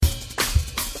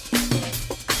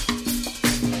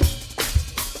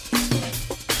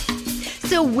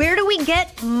So where do we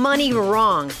get money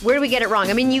wrong? Where do we get it wrong?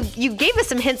 I mean, you gave us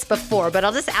some hints before, but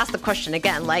I'll just ask the question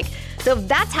again. So if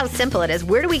that's how simple it is,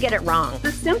 where do we get it wrong?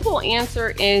 The simple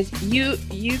answer is you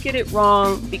get it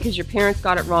wrong because your parents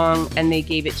got it wrong and they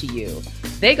gave it to you.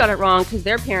 They got it wrong because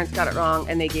their parents got it wrong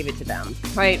and they gave it to them,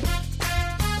 right?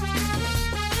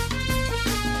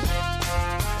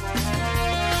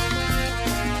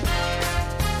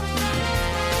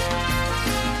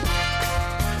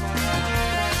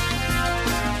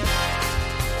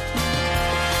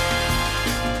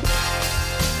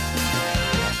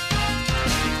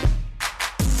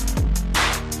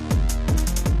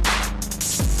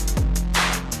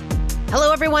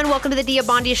 Hello, everyone. Welcome to the Dia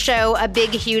Bondi Show, a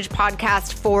big, huge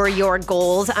podcast for your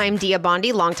goals. I'm Dia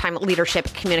Bondi, longtime leadership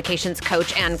communications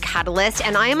coach and catalyst,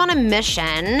 and I am on a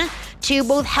mission to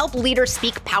both help leaders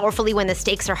speak powerfully when the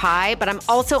stakes are high, but I'm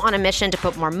also on a mission to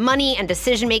put more money and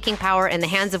decision-making power in the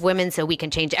hands of women so we can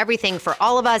change everything for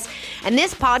all of us. And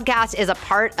this podcast is a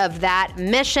part of that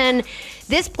mission.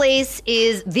 This place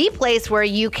is the place where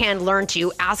you can learn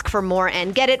to ask for more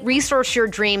and get it, resource your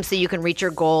dreams so you can reach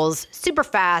your goals super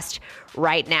fast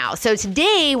right now. So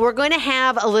today we're going to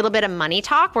have a little bit of money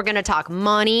talk. We're going to talk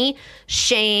money,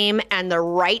 shame, and the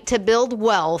right to build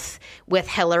wealth with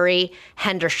Hilary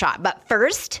Hendershott. But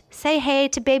first, say hey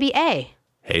to baby A.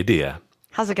 Hey, Dia.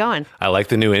 How's it going? I like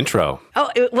the new intro. Oh,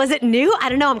 was it new? I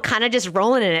don't know. I'm kind of just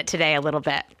rolling in it today a little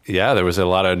bit. Yeah, there was a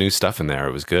lot of new stuff in there.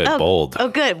 It was good, bold. Oh,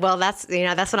 good. Well, that's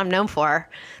what I'm known for.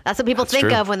 That's what people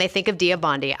think of when they think of Dia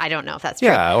Bondi. I don't know if that's true.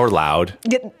 Yeah, or loud.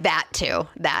 That too.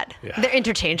 Yeah. They're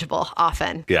interchangeable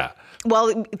often. Yeah.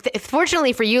 Well,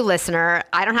 fortunately for you, listener,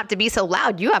 I don't have to be so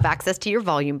loud. You have access to your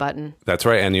volume button. That's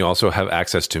right. And you also have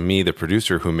access to me, the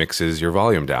producer, who mixes your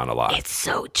volume down a lot. It's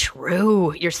so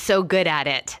true. You're so good at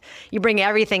it. You bring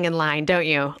everything in line, don't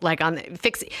you? Like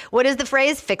what is the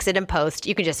phrase? Fix it in post.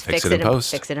 You can just fix it in post.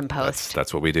 Fix it in post.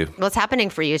 That's what we do. What's happening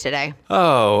for you today?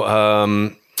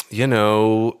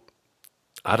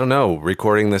 I don't know,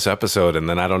 recording this episode and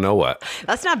then I don't know what.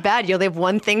 That's not bad. You only have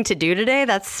one thing to do today.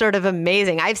 That's sort of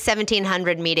amazing. I have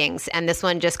 1,700 meetings and this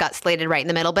one just got slated right in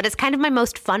the middle, but it's kind of my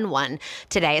most fun one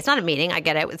today. It's not a meeting. I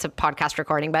get it. It's a podcast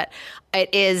recording, but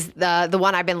it is the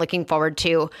one I've been looking forward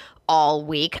to all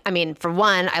week. I mean, for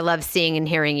one, I love seeing and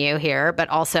hearing you here, but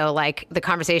also like the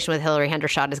conversation with Hilary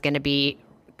Hendershott is going to be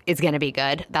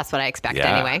good. That's what I expect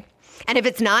anyway. And if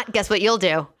it's not, guess what you'll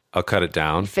do? I'll cut it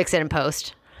down. Fix it in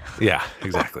post. Yeah,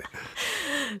 exactly.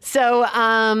 So,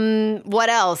 what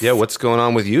else? Yeah, what's going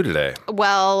on with you today?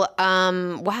 Well,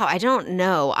 wow, I don't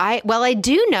know. I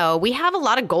do know we have a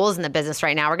lot of goals in the business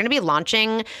right now. We're going to be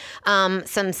launching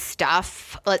some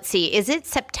stuff. Let's see. Is it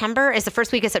September? It's the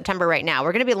first week of September right now.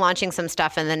 We're going to be launching some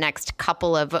stuff in the next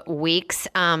couple of weeks.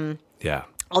 Yeah.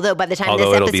 Although by the time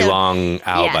it'll this episode, be long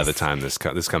out yes. by the time this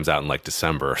comes out in like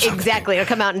December or something. Exactly. It'll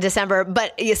come out in December.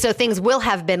 But so things will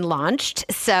have been launched.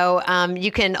 So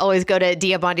you can always go to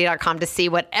diabondi.com to see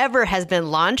whatever has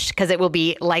been launched because it will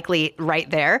be likely right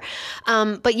there.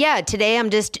 But yeah, today I'm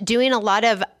just doing a lot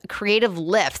of creative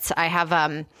lifts. I have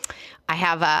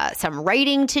some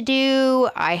writing to do.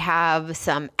 I have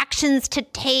some actions to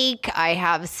take. I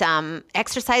have some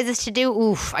exercises to do.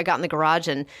 Oof, I got in the garage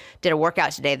and did a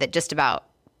workout today that just about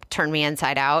turned me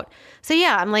inside out. So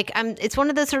yeah, it's one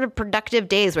of those sort of productive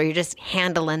days where you're just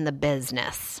handling the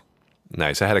business.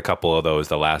 Nice. I had a couple of those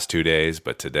the last 2 days,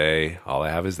 but today all I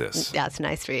have is this. That's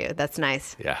nice for you. That's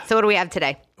nice. Yeah. So what do we have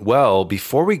today? Well,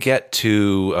 before we get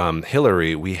to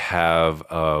Hilary, we have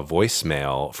a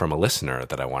voicemail from a listener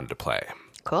that I wanted to play.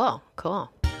 Cool.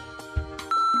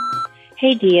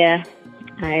 Hey, Dia.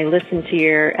 I listened to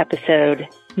your episode,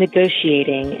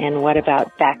 Negotiating and What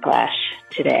About Backlash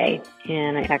today,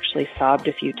 and I actually sobbed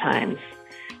a few times,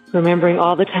 remembering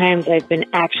all the times I've been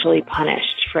actually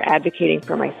punished for advocating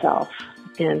for myself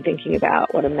and thinking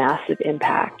about what a massive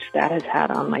impact that has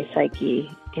had on my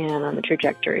psyche and on the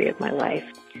trajectory of my life.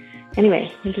 Anyway,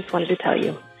 I just wanted to tell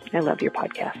you, I love your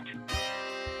podcast.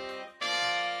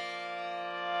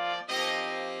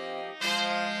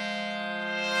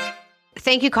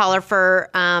 Thank you, caller, for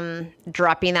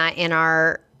dropping that in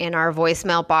our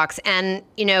voicemail box. And,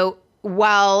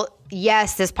 while,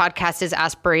 yes, this podcast is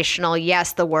aspirational,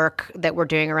 yes, the work that we're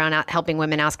doing around helping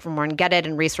women ask for more and get it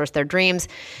and resource their dreams,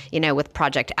 with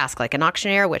Project Ask Like an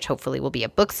Auctioneer, which hopefully will be a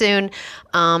book soon,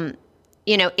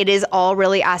 it is all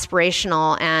really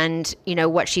aspirational. And,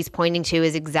 what she's pointing to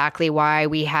is exactly why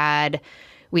we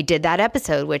did that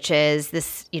episode, which is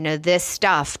this, this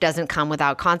stuff doesn't come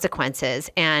without consequences.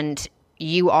 And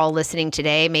you all listening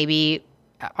today, maybe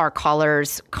our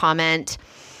callers' comment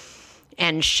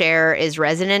and share is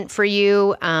resonant for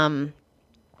you.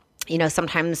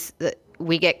 Sometimes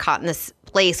we get caught in this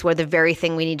place where the very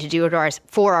thing we need to do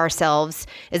for ourselves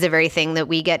is the very thing that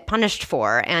we get punished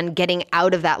for. And getting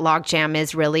out of that logjam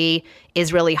is really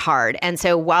hard. And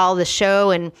so while the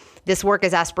show and this work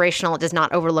is aspirational, it does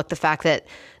not overlook the fact that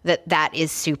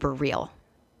is super real.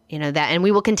 And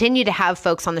we will continue to have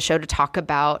folks on the show to talk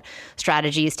about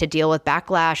strategies to deal with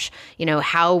backlash,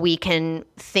 how we can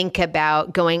think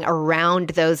about going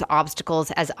around those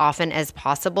obstacles as often as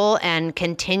possible and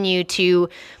continue to,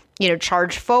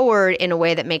 charge forward in a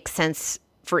way that makes sense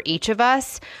for each of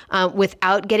us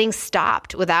without getting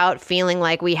stopped, without feeling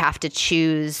like we have to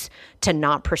choose to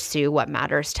not pursue what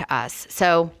matters to us.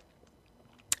 So,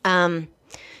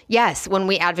 yes, when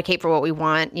we advocate for what we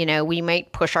want, we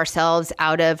might push ourselves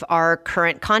out of our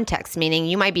current context, meaning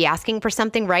you might be asking for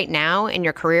something right now in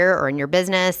your career or in your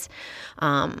business,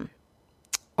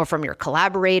 or from your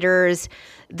collaborators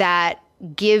that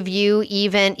give you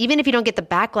even if you don't get the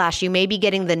backlash, you may be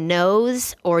getting the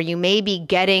no's, or you may be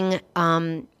getting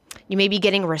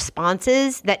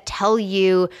responses that tell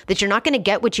you that you're not going to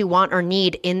get what you want or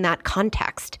need in that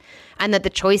context. And that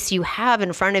the choice you have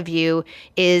in front of you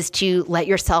is to let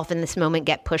yourself in this moment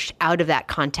get pushed out of that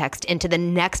context into the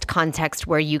next context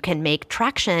where you can make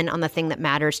traction on the thing that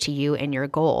matters to you and your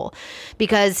goal.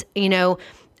 Because,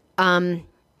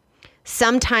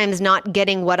 sometimes not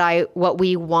getting what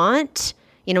we want,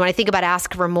 when I think about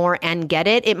ask for more and get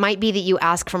it, it might be that you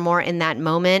ask for more in that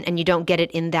moment and you don't get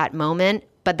it in that moment.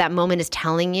 But that moment is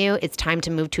telling you it's time to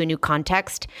move to a new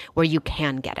context where you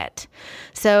can get it.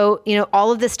 So,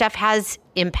 all of this stuff has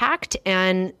impact.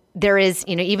 And there is,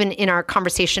 even in our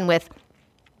conversation with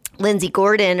Lindsay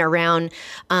Gordon around,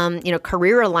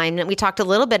 career alignment, we talked a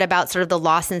little bit about sort of the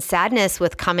loss and sadness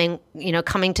with coming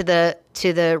to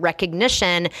the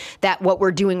recognition that what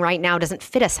we're doing right now doesn't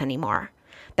fit us anymore.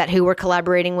 That who we're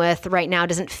collaborating with right now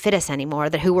doesn't fit us anymore.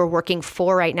 That who we're working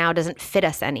for right now doesn't fit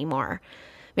us anymore.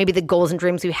 Maybe the goals and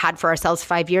dreams we had for ourselves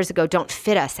 5 years ago don't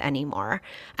fit us anymore.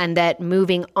 And that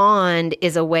moving on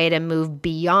is a way to move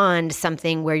beyond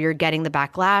something where you're getting the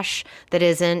backlash that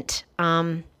isn't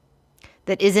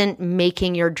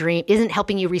making your dream, isn't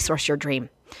helping you resource your dream.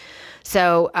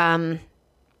 So,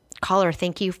 caller,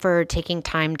 thank you for taking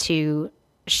time to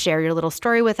share your little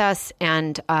story with us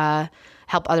and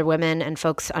help other women and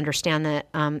folks understand that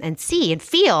and see and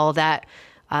feel that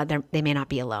they may not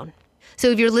be alone. So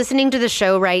if you're listening to the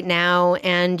show right now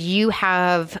and you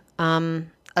have a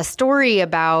story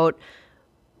about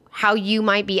how you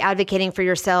might be advocating for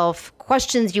yourself,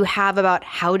 questions you have about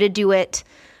how to do it,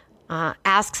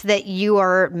 asks that you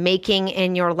are making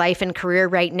in your life and career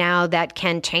right now that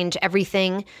can change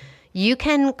everything, you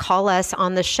can call us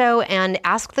on the show and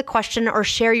ask the question or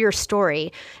share your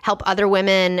story. Help other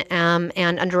women and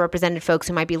underrepresented folks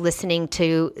who might be listening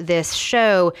to this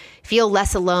show feel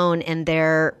less alone in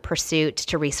their pursuit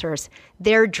to resource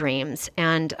their dreams.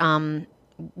 And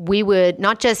we would,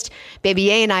 not just Baby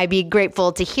A and I, be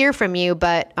grateful to hear from you,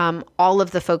 but all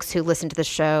of the folks who listen to the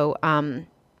show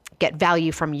get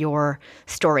value from your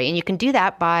story. And you can do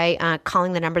that by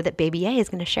calling the number that Baby A is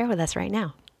going to share with us right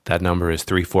now. That number is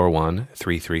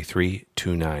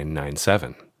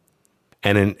 341-333-2997.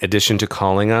 And in addition to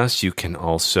calling us, you can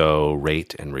also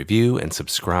rate and review and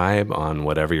subscribe on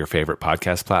whatever your favorite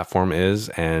podcast platform is.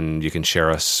 And you can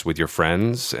share us with your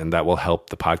friends, and that will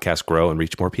help the podcast grow and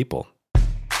reach more people.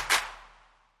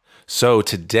 So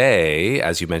today,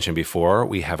 as you mentioned before,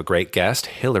 we have a great guest,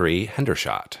 Hilary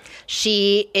Hendershott.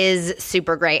 She is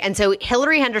super great. And so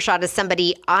Hilary Hendershott is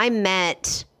somebody I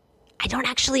met. I don't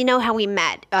actually know how we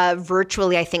met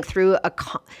virtually, I think through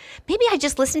maybe I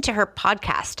just listened to her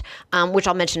podcast, which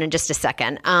I'll mention in just a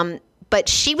second. But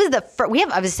she was the first,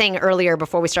 I was saying earlier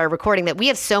before we started recording that we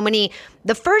have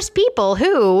the first people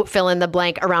who fill in the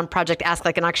blank around Project Ask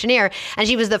Like an Auctioneer. And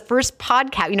she was the first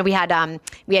podcast,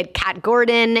 we had Kat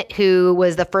Gordon, who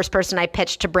was the first person I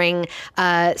pitched to bring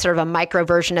sort of a micro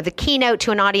version of the keynote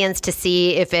to an audience to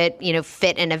see if it,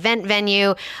 fit an event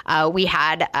venue. We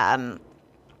had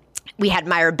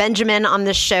Myra Benjamin on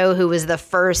the show, who was the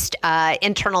first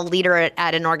internal leader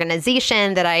at an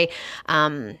organization that I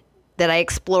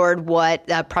explored what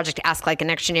Project Ask Like an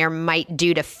Auctioneer might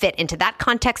do to fit into that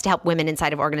context to help women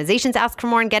inside of organizations ask for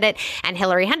more and get it. And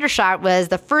Hilary Hendershott was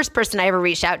the first person I ever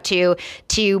reached out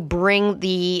to bring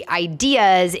the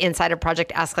ideas inside of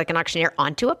Project Ask Like an Auctioneer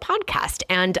onto a podcast.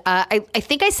 And I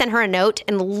think I sent her a note,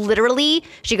 and literally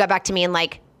she got back to me in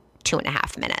like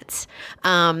 2.5 minutes.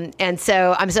 And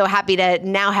so I'm so happy to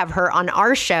now have her on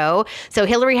our show. So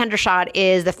Hilary Hendershott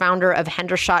is the founder of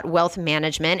Hendershott Wealth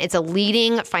Management. It's a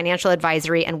leading financial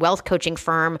advisory and wealth coaching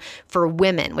firm for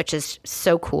women, which is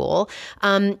so cool.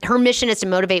 Her mission is to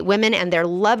motivate women and their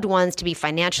loved ones to be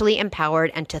financially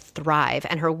empowered and to thrive.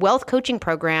 And her wealth coaching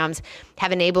programs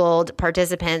have enabled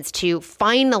participants to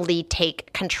finally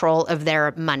take control of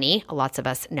their money. Lots of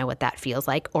us know what that feels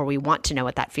like, or we want to know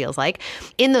what that feels like.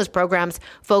 In those programs,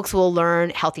 folks will learn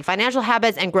healthy financial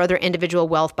habits and grow their individual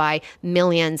wealth by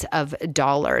millions of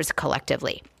dollars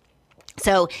collectively.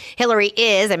 So Hilary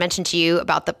is, I mentioned to you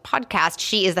about the podcast.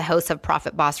 She is the host of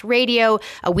Profit Boss Radio,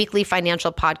 a weekly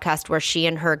financial podcast where she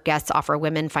and her guests offer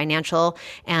women financial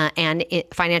and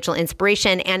financial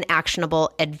inspiration and actionable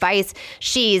advice.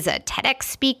 She's a TEDx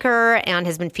speaker and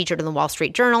has been featured in the Wall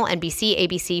Street Journal, NBC,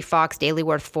 ABC, Fox, Daily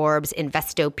Worth, Forbes,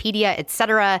 Investopedia,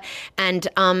 etc. And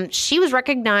she was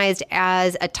recognized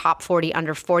as a top 40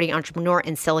 under 40 entrepreneur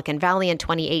in Silicon Valley in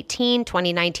 2018,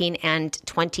 2019, and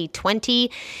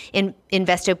 2020.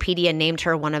 Investopedia named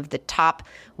her one of the top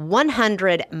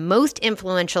 100 most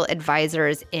influential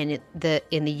advisors in the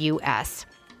U.S.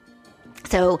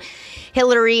 So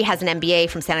Hilary has an MBA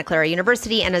from Santa Clara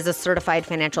University and is a certified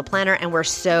financial planner, and we're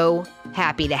so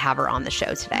happy to have her on the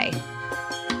show today.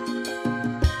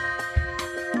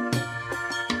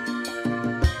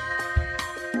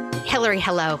 Hilary,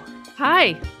 hello.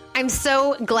 Hi. I'm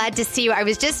so glad to see you. I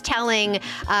was just telling,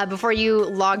 before you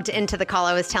logged into the call,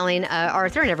 I was telling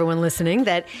Arthur and everyone listening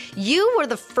that you were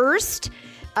the first,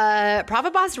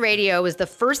 Profit Boss Radio was the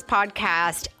first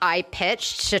podcast I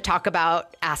pitched to talk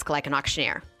about Ask Like an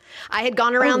Auctioneer. I had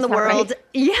gone around the world. Right?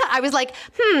 Yeah, I was like,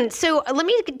 so let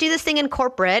me do this thing in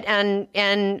corporate and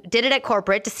did it at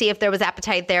corporate to see if there was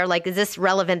appetite there. Like, is this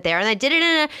relevant there? And I did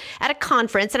it at a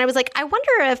conference. And I was like, I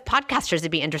wonder if podcasters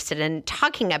would be interested in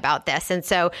talking about this. And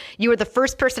so you were the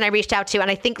first person I reached out to. And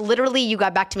I think literally you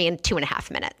got back to me in 2.5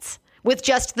 minutes with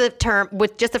just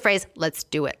the phrase, let's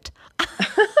do it.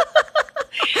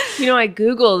 You know, I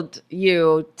Googled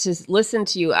you to listen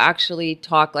to you actually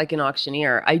talk like an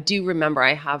auctioneer. I do remember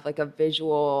I have like a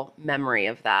visual memory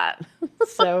of that.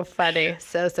 So funny.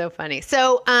 So funny.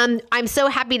 So I'm so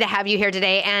happy to have you here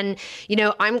today. And, you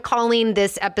know, I'm calling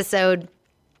this episode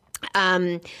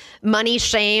Money,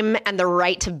 Shame, and the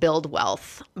Right to Build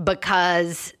Wealth,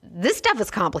 because this stuff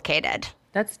is complicated.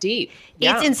 That's deep.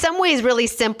 Yeah. It's in some ways really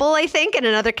simple, I think, and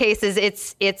in other cases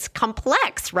it's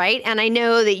complex, right? And I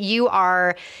know that you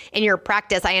are, in your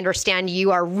practice, I understand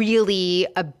you are really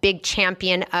a big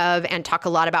champion of and talk a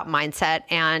lot about mindset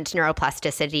and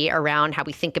neuroplasticity around how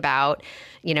we think about,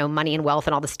 you know, money and wealth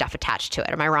and all the stuff attached to it.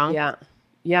 Am I wrong?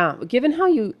 Yeah. Given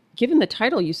the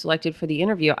title you selected for the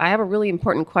interview, I have a really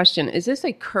important question. Is this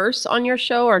a curse on your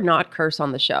show or not curse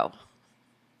on the show?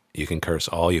 You can curse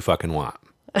all you fucking want.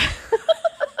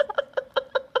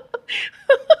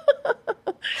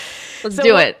 Let's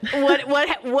do it.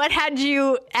 What had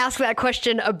you ask that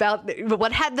question about?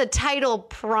 What had the title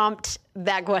prompt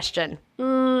that question?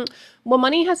 Well,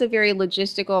 money has a very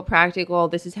logistical, practical,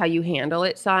 this is how you handle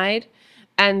it side.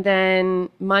 And then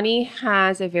money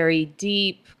has a very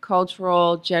deep,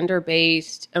 cultural,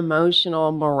 gender-based,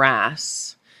 emotional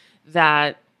morass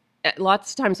that lots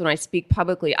of times when I speak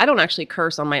publicly, I don't actually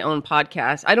curse on my own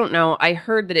podcast. I don't know. I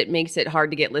heard that it makes it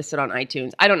hard to get listed on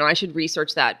iTunes. I don't know. I should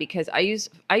research that because I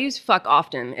use fuck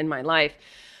often in my life.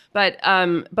 But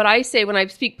I say when I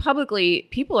speak publicly,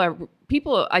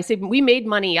 I say we made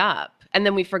money up and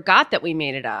then we forgot that we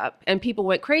made it up and people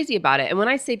went crazy about it. And when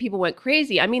I say people went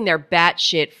crazy, I mean they're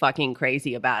batshit fucking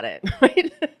crazy about it,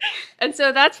 right? And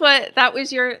so that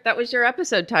was your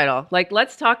episode title. Like,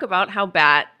 let's talk about how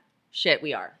bat shit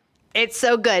we are. It's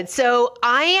so good. So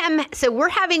we're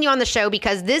having you on the show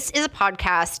because this is a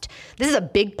podcast. This is a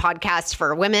big podcast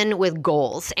for women with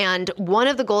goals. And one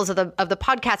of the goals of the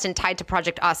podcast and tied to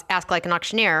Project Ask Like an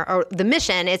Auctioneer, or the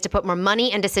mission, is to put more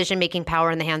money and decision-making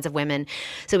power in the hands of women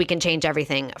so we can change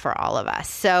everything for all of us.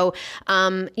 So,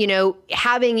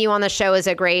 having you on the show is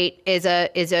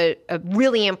a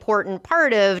really important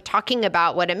part of talking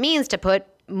about what it means to put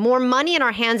more money in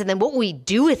our hands and then what we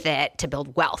do with it to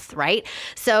build wealth, right?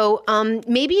 So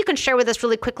maybe you can share with us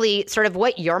really quickly sort of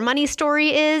what your money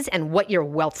story is and what your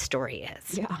wealth story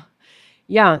is.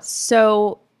 Yeah.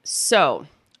 So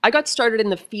I got started in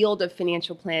the field of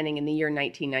financial planning in the year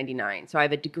 1999. So I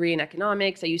have a degree in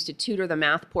economics. I used to tutor the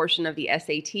math portion of the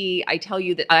SAT. I tell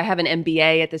you that I have an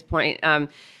MBA at this point.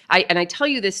 I tell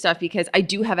you this stuff because I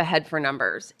do have a head for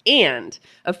numbers. And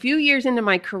a few years into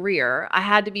my career, I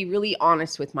had to be really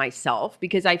honest with myself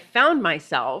because I found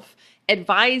myself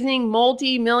advising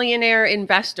multi-millionaire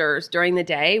investors during the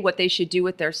day what they should do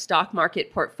with their stock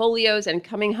market portfolios and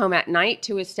coming home at night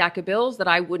to a stack of bills that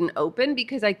I wouldn't open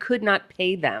because I could not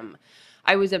pay them.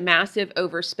 I was a massive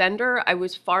overspender. I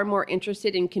was far more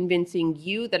interested in convincing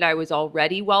you that I was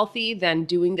already wealthy than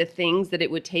doing the things that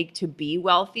it would take to be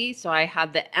wealthy. So I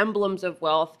had the emblems of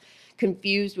wealth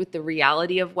confused with the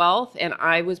reality of wealth, and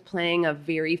I was playing a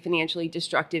very financially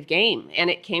destructive game. And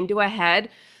it came to a head.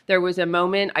 There was a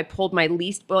moment I pulled my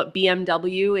leased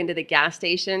BMW into the gas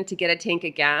station to get a tank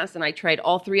of gas, and I tried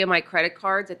all 3 of my credit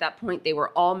cards. At that point, they were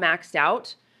all maxed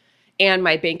out, and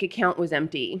my bank account was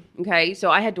empty. Okay,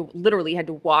 so I literally had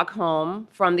to walk home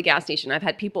from the gas station. I've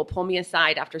had people pull me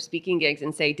aside after speaking gigs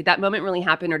and say, "Did that moment really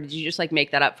happen, or did you just like make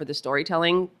that up for the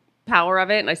storytelling power of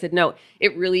it?" And I said, "No,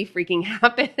 it really freaking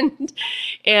happened."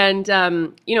 And,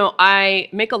 I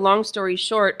make a long story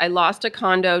short, I lost a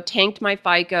condo, tanked my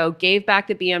FICO, gave back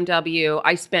the BMW.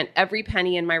 I spent every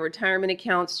penny in my retirement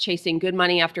accounts chasing good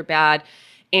money after bad.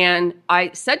 And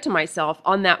I said to myself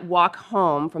on that walk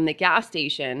home from the gas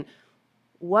station,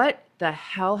 what the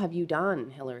hell have you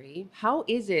done, Hilary? How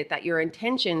is it that your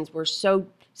intentions were so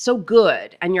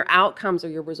good and your outcomes or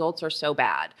your results are so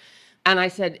bad? And I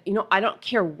said, I don't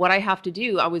care what I have to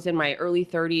do. I was in my early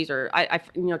 30s or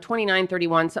 29,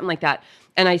 31, something like that.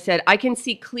 And I said, I can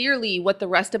see clearly what the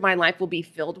rest of my life will be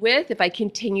filled with if I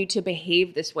continue to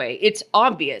behave this way. It's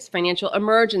obvious: financial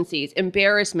emergencies,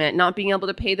 embarrassment, not being able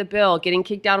to pay the bill, getting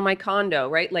kicked out of my condo,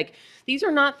 right? Like, these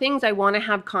are not things I want to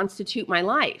have constitute my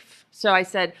life. So I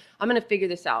said, I'm going to figure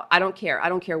this out. I don't care. I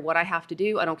don't care what I have to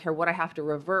do. I don't care what I have to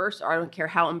reverse, or I don't care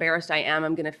how embarrassed I am.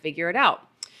 I'm going to figure it out.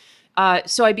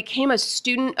 So I became a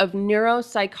student of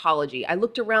neuropsychology. I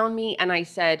looked around me and I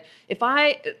said,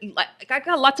 I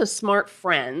got lots of smart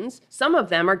friends. Some of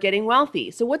them are getting wealthy.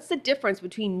 So what's the difference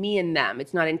between me and them?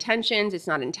 It's not intentions. It's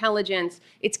not intelligence.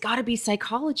 It's got to be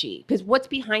psychology, because what's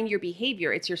behind your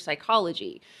behavior? It's your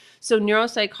psychology. So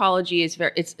neuropsychology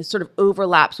it sort of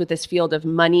overlaps with this field of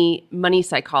money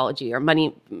psychology, or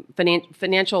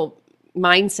financial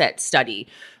mindset study,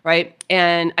 right?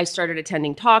 And I started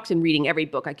attending talks and reading every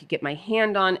book I could get my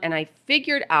hand on, and I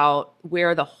figured out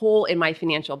where the hole in my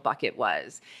financial bucket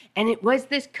was. And it was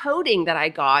this coding that I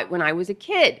got when I was a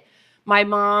kid. My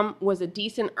mom was a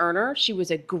decent earner. She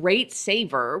was a great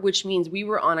saver, which means we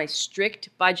were on a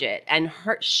strict budget, and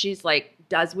she's like,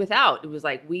 does without. It was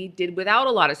like we did without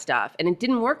a lot of stuff, and it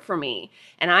didn't work for me.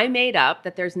 And I made up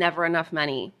that there's never enough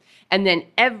money. And then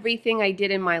everything I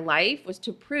did in my life was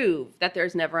to prove that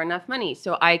there's never enough money.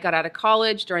 So I got out of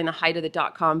college during the height of the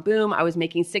dot-com boom. I was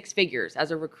making 6 figures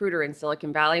as a recruiter in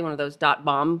Silicon Valley, one of those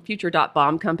future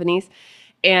dot-bomb companies.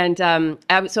 And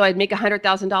so I'd make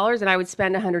 $100,000 and I would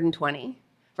spend $120,000,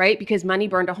 right? Because money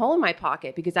burned a hole in my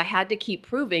pocket, because I had to keep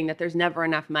proving that there's never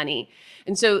enough money.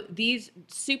 And so these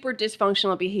super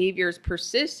dysfunctional behaviors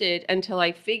persisted until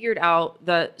I figured out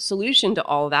the solution to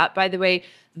all of that. By the way,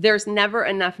 there's never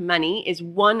enough money is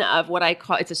one of what I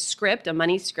call, it's a script, a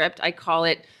money script. I call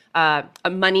it a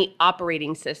money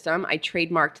operating system. I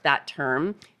trademarked that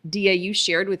term. Dia, you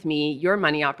shared with me your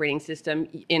money operating system.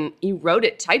 You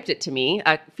typed it to me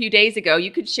a few days ago.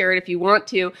 You could share it if you want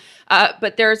to.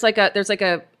 But there's like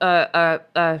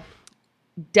a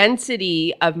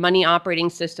density of money operating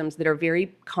systems that are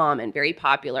very common, very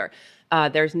popular.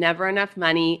 There's never enough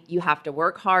money. You have to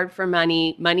work hard for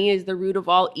money. Money is the root of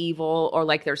all evil, or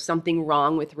like there's something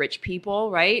wrong with rich people,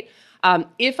 right?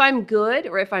 If I'm good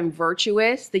or if I'm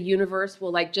virtuous, the universe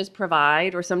will like just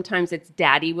provide, or sometimes it's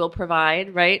daddy will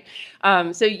provide, right?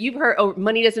 So you've heard,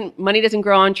 money doesn't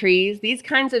grow on trees. These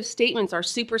kinds of statements are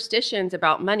superstitions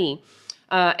about money.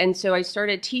 And so I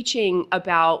started teaching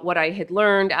about what I had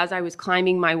learned as I was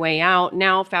climbing my way out.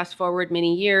 Now, fast forward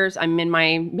many years, I'm in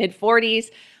my mid-40s.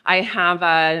 I have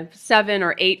a 7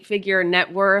 or 8 figure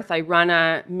net worth. I run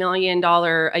 $1 million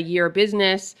a year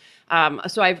business.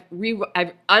 So I've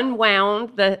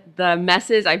unwound the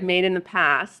messes I've made in the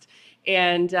past,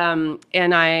 and I'm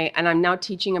now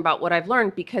teaching about what I've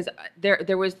learned, because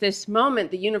there was this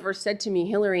moment the universe said to me,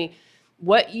 Hilary,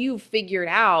 what you figured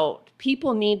out,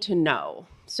 people need to know.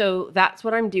 So that's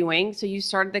what I'm doing. So you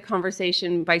started the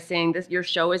conversation by saying this, your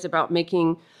show is about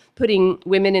putting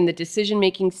women in the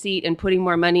decision-making seat and putting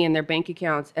more money in their bank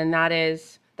accounts. And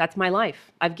that's my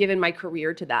life. I've given my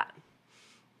career to that.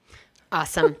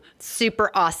 Awesome.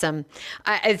 Super awesome.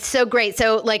 It's so great.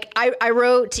 So I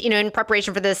wrote, in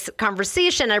preparation for this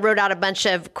conversation, I wrote out a bunch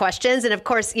of questions. And of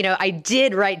course, I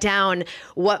did write down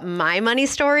what my money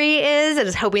story is. I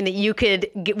was hoping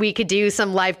that we could do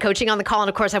some live coaching on the call. And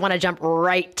of course, I want to jump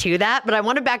right to that, but I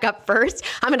want to back up first.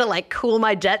 I'm going to cool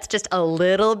my jets just a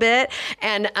little bit.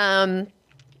 And,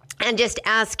 and just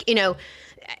ask, and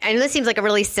this seems like a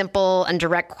really simple and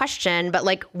direct question, but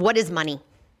like, what is money?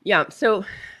 Yeah. So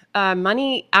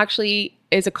money actually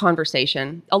is a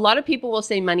conversation. A lot of people will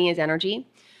say money is energy.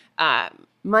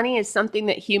 Money is something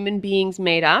that human beings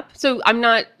made up. So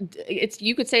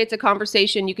you could say it's a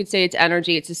conversation. You could say it's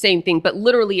energy. It's the same thing, but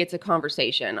literally it's a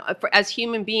conversation. As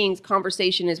human beings,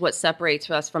 conversation is what separates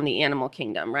us from the animal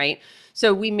kingdom, right?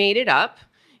 So we made it up.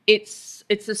 It's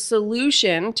a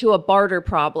solution to a barter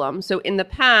problem. So in the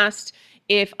past,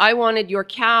 if I wanted your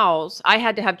cows, I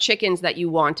had to have chickens that you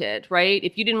wanted, right?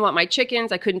 If you didn't want my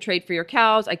chickens, I couldn't trade for your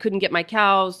cows. I couldn't get my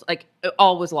cows. Like,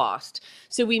 all was lost.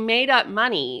 So we made up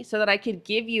money so that I could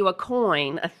give you a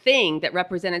coin, a thing that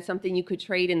represented something you could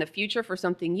trade in the future for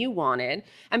something you wanted.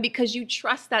 And because you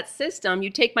trust that system, you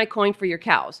take my coin for your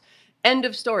cows. End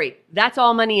of story. That's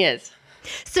all money is.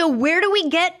 So where do we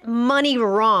get money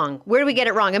wrong? Where do we get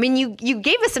it wrong? I mean, you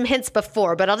gave us some hints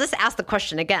before, but I'll just ask the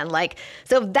question again. Like,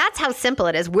 so if that's how simple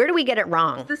it is, where do we get it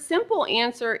wrong? The simple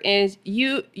answer is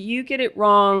you get it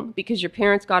wrong because your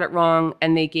parents got it wrong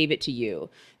and they gave it to you.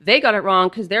 They got it wrong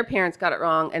because their parents got it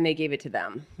wrong and they gave it to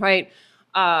them, right?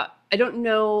 I don't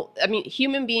know. I mean,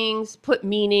 human beings put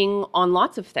meaning on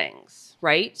lots of things,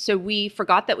 right? So we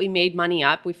forgot that we made money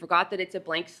up. We forgot that it's a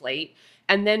blank slate.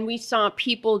 And then we saw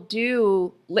people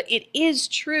it is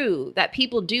true that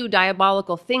people do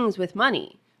diabolical things with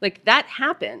money. Like, that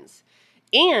happens.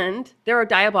 And there are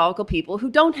diabolical people who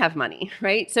don't have money,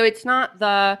 right? So it's not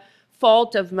the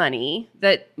fault of money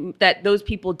that those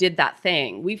people did that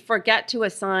thing. We forget to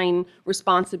assign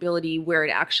responsibility where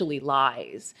it actually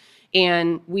lies.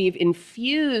 And we've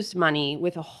infused money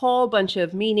with a whole bunch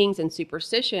of meanings and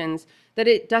superstitions that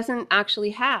it doesn't actually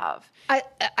have.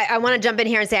 I want to jump in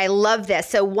here and say I love this.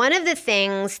 So one of the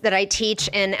things that I teach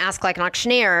in Ask Like an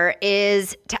Auctioneer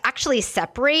is to actually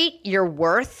separate your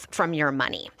worth from your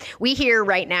money. We hear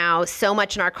right now so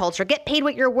much in our culture, get paid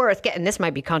what you're worth. And this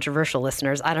might be controversial,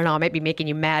 listeners. I don't know. I might be making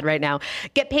you mad right now.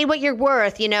 Get paid what you're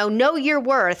worth, know your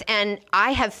worth. And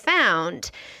I have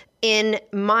found in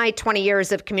my 20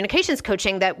 years of communications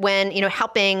coaching that when,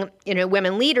 helping,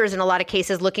 women leaders in a lot of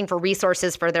cases looking for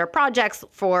resources for their projects,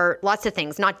 for lots of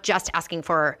things, not just asking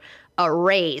for a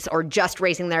raise or just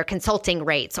raising their consulting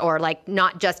rates or like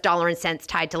not just dollar and cents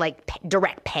tied to like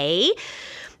direct pay,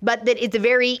 but that it's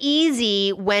very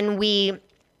easy when we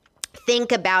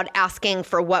think about asking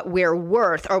for what we're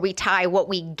worth, or we tie what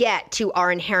we get to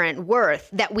our inherent worth,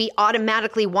 that we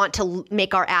automatically want to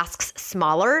make our asks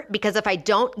smaller, because if I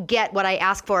don't get what I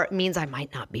ask for, it means I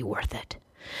might not be worth it.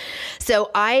 So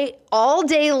I, all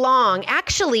day long,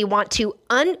 actually want to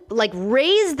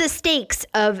raise the stakes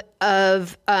of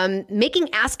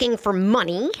asking for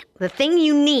money, the thing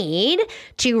you need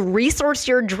to resource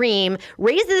your dream,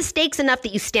 raise the stakes enough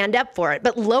that you stand up for it,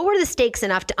 but lower the stakes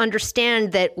enough to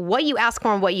understand that what you ask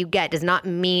for and what you get is not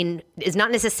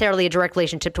necessarily a direct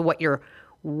relationship to what you're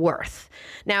worth.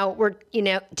 Now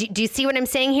do you see what I'm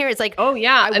saying here? It's like, oh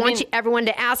yeah, I want everyone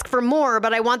to ask for more,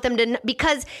 but I want them to,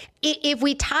 because if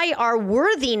we tie our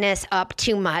worthiness up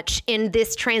too much in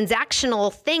this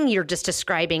transactional thing you're just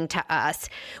describing to us,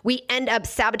 we end up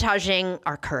sabotaging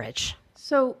our courage.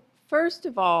 So first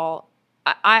of all,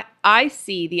 I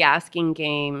see the asking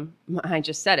game, I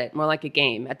just said it, more like a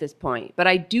game at this point, but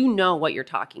I do know what you're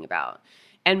talking about.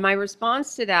 And my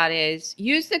response to that is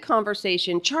use the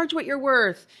conversation, charge what you're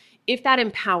worth, if that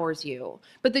empowers you.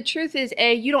 But the truth is,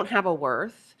 A, you don't have a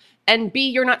worth, and B,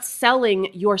 you're not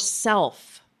selling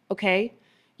yourself, okay?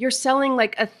 You're selling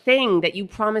like a thing that you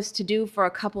promised to do for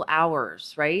a couple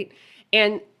hours, right?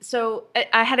 And so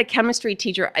I had a chemistry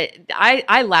teacher.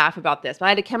 I laugh about this, but I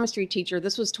had a chemistry teacher.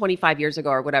 This was 25 years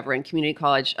ago or whatever in community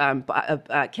college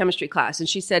chemistry class. And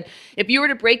she said, if you were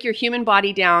to break your human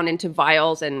body down into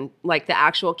vials and like the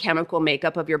actual chemical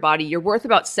makeup of your body, you're worth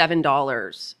about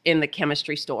 $7 in the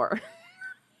chemistry store.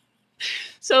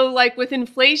 So like with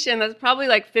inflation, that's probably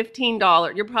like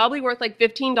 $15. You're probably worth like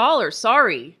 $15.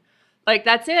 Sorry. Like,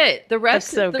 that's it. The rest,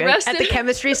 that's so good. Rest at the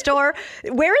chemistry store.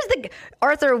 Where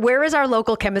is our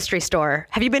local chemistry store?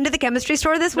 Have you been to the chemistry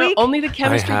store this week? Only the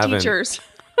chemistry teachers.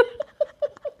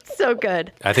 So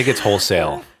good. I think it's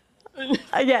wholesale.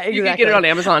 Yeah, exactly. You can get it on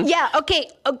Amazon. Yeah.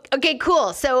 Okay,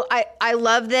 cool. So I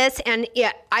love this. And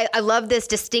yeah, I love this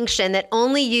distinction that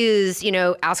only use,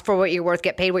 ask for what you're worth,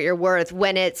 get paid what you're worth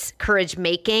when it's courage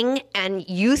making and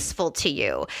useful to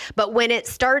you. But when it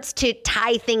starts to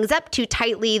tie things up too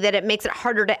tightly, that it makes it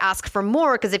harder to ask for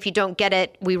more, because if you don't get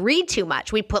it, we read too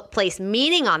much. We place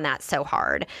meaning on that so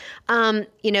hard. Then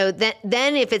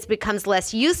if it becomes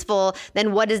less useful,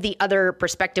 then what is the other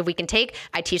perspective we can take?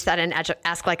 I teach that in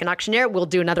Ask Like an Auctioneer. We'll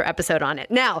do another episode on it.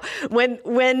 Now, when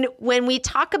we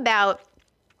talk about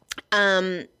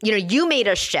you made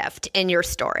a shift in your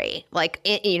story. Like,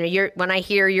 when I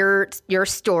hear your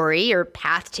story, your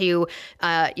path to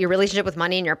your relationship with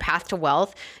money and your path to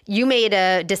wealth, you made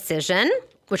a decision,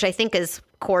 which I think is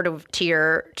core to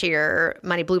your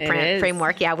money blueprint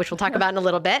framework. Yeah, which we'll talk about in a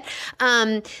little bit.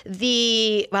 Wow,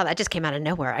 that just came out of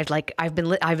nowhere. I've been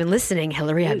listening,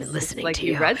 Hilary. I've been listening like to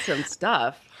you. You read some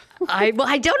stuff. I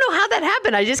don't know how that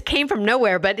happened. I just came from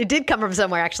nowhere, but it did come from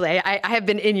somewhere, actually. I have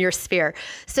been in your sphere.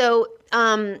 So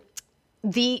when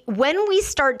we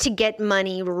start to get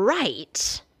money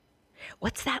right,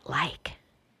 what's that like?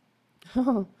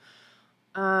 In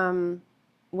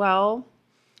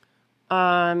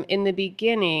the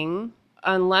beginning,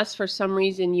 unless for some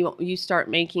reason you start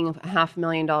making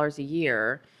 $500,000 a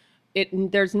year,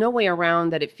 there's no way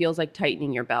around that it feels like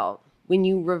tightening your belt. When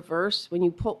you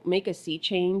make a sea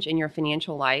change in your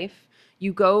financial life,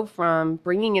 you go from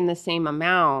bringing in the same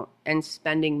amount and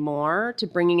spending more to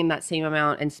bringing in that same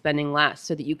amount and spending less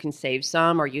so that you can save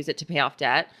some or use it to pay off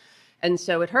debt. And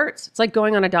so it hurts. It's like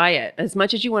going on a diet. As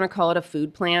much as you want to call it a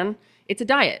food plan, it's a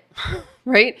diet,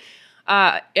 right?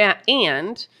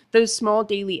 And those small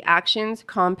daily actions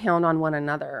compound on one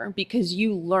another because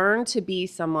you learn to be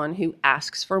someone who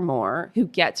asks for more, who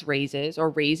gets raises or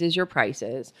raises your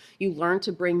prices. You learn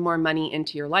to bring more money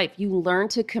into your life. You learn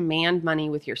to command money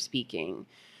with your speaking,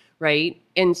 right?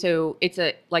 And so it's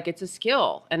a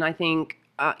skill. And I think,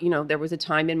 there was a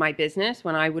time in my business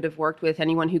when I would have worked with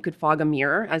anyone who could fog a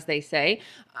mirror, as they say.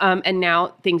 And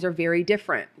now things are very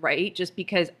different, right? Just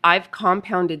because I've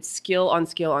compounded skill on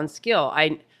skill on skill.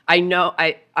 I know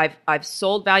I've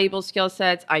sold valuable skill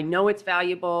sets. I know it's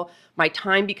valuable. My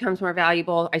time becomes more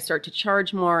valuable. I start to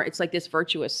charge more. It's like this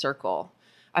virtuous circle.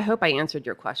 I hope I answered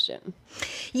your question.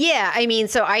 Yeah. I mean,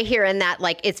 so I hear in that,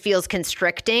 like, it feels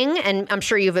constricting. And I'm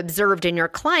sure you've observed in your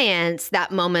clients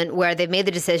that moment where they've made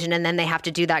the decision and then they have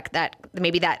to do that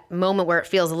maybe that moment where it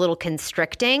feels a little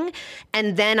constricting.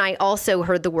 And then I also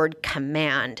heard the word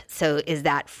command. So is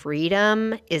that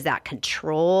freedom? Is that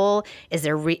control? Is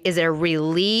there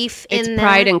relief in that? It's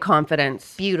pride and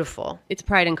confidence. Beautiful. It's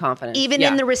pride and confidence. Even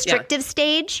in the restrictive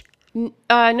stage? No,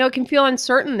 it can feel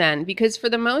uncertain then because for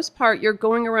the most part, you're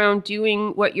going around doing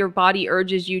what your body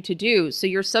urges you to do. So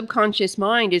your subconscious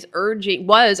mind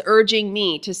was urging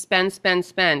me to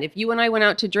spend. If you and I went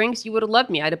out to drinks, you would have loved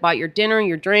me. I'd have bought your dinner,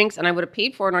 your drinks, and I would have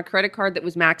paid for it on a credit card that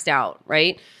was maxed out,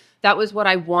 right? That was what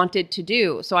I wanted to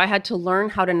do. So I had to learn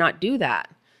how to not do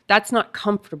that. That's not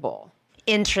comfortable.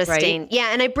 Interesting. Right? Yeah.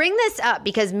 And I bring this up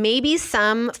because maybe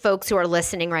some folks who are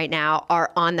listening right now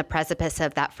are on the precipice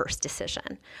of that first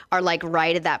decision, are like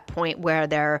right at that point where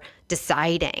they're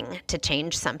deciding to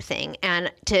change something.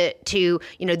 And to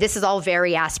this is all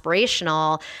very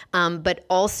aspirational, but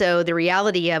also the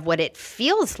reality of what it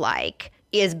feels like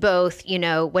is both,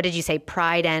 what did you say?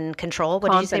 Pride and control?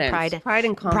 What confidence. Did you say? Pride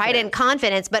and confidence. Pride and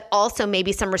confidence, but also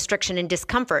maybe some restriction and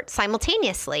discomfort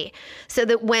simultaneously. So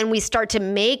that when we start to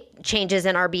make changes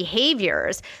in our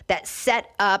behaviors that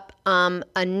set up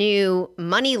a new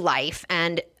money life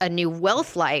and a new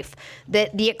wealth life,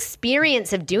 that the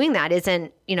experience of doing that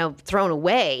isn't, thrown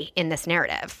away in this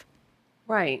narrative.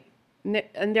 Right.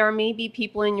 And there may be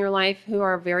people in your life who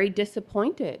are very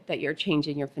disappointed that you're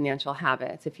changing your financial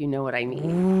habits, if you know what I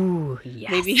mean. Ooh,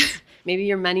 yes. Maybe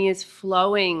your money is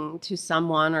flowing to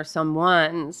someone or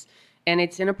someone's, and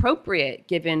it's inappropriate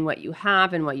given what you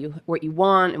have and what you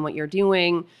want and what you're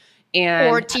doing. And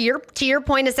or to your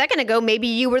point a second ago, maybe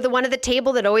you were the one at the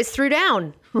table that always threw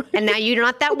down, and now you're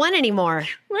not that one anymore.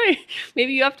 Right.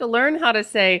 Maybe you have to learn how to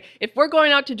say, if we're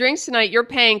going out to drinks tonight, you're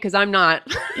paying because I'm not.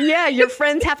 Yeah, your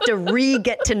friends have to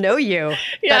get to know you.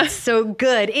 Yeah. That's so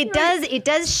good. It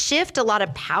does shift a lot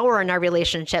of power in our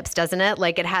relationships, doesn't it?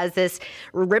 Like it has this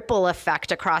ripple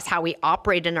effect across how we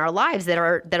operate in our lives that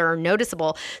are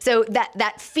noticeable. So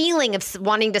that feeling of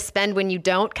wanting to spend when you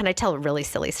don't. Can I tell a really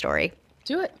silly story?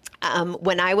 Do it.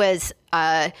 When I was,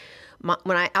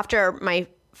 after my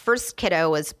first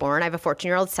kiddo was born, I have a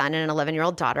 14-year-old son and an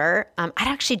 11-year-old daughter. I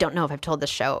actually don't know if I've told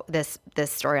this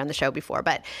story on the show before,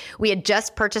 but we had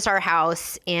just purchased our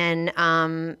house in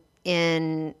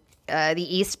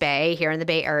the East Bay here in the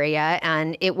Bay Area,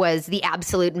 and it was the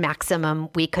absolute maximum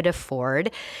we could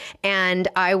afford. And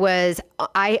I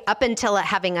up until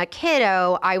having a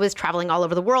kiddo, I was traveling all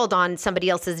over the world on somebody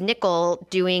else's nickel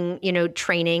doing,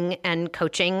 training and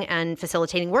coaching and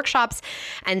facilitating workshops.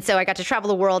 And so I got to travel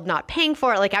the world not paying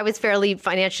for it. Like I was fairly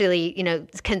financially,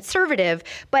 conservative,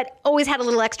 but always had a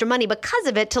little extra money because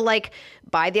of it to like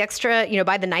buy the extra,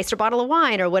 buy the nicer bottle of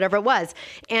wine or whatever it was.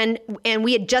 And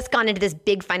we had just gone into this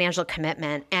big financial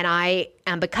commitment.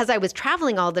 And because I was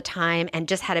traveling all the time and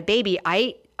just had a baby,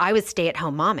 I I was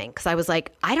stay-at-home momming because I was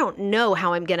like, I don't know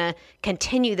how I'm going to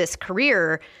continue this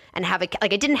career and have I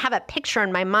didn't have a picture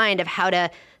in my mind of how to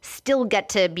still get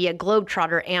to be a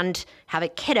globetrotter and have a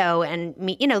kiddo and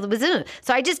me,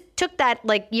 so I just took that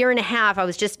year and a half. I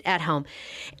was just at home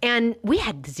and we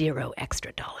had $0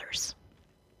 extra dollars.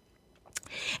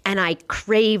 And I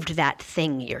craved that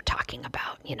thing you're talking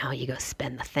about. You go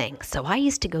spend the thing. So I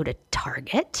used to go to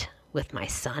Target with my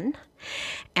son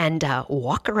and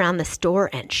walk around the store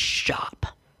and shop.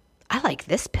 I like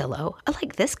this pillow. I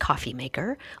like this coffee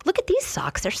maker. Look at these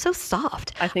socks. They're so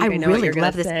soft. I think I know what you're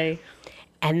going to say.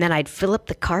 And then I'd fill up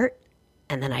the cart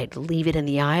and then I'd leave it in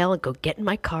the aisle and go get in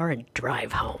my car and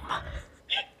drive home.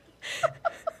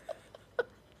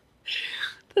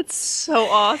 That's so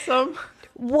awesome.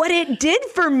 What it did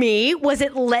for me was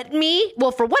it let me,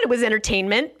 well, for one, it was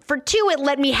entertainment. For two, it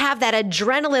let me have that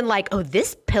adrenaline oh,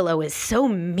 this pillow is so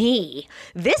me.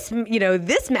 This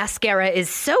mascara is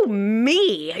so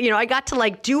me. I got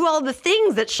to do all the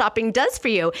things that shopping does for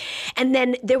you. And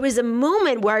then there was a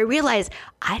moment where I realized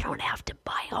I don't have to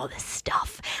buy all this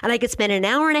stuff. And I could spend an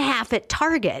hour and a half at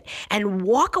Target and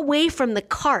walk away from the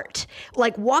cart,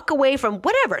 walk away from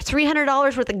whatever,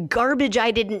 $300 worth of garbage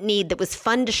I didn't need that was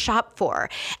fun to shop for.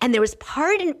 And there was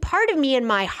part of me in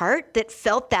my heart that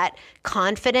felt that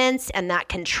confidence and that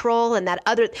control and that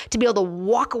to be able to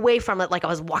walk away from it like I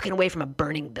was walking away from a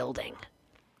burning building.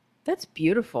 That's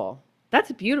beautiful.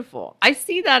 That's beautiful. I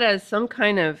see that as some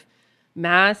kind of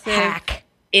massive hack.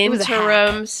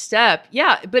 Interim step.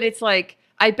 Yeah, but it's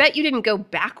I bet you didn't go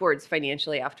backwards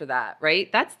financially after that,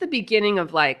 right? That's the beginning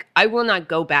of I will not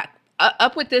go back.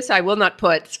 Up with this, I will not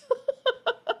put.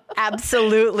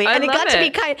 Absolutely. And it got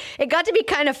to be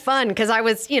kind of fun because I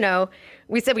was,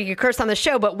 we said we could curse on the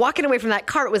show, but walking away from that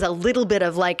cart was a little bit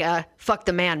of a fuck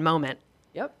the man moment.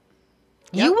 Yep.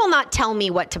 You will not tell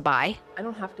me what to buy. I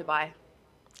don't have to buy.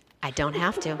 I don't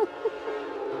have to.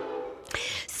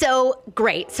 So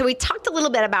great. So we talked a little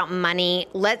bit about money.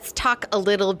 Let's talk a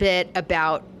little bit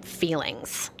about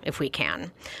feelings, if we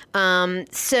can.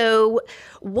 So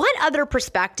what other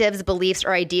perspectives, beliefs,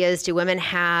 or ideas do women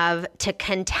have to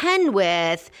contend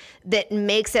with that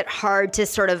makes it hard to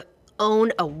sort of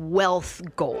own a wealth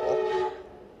goal?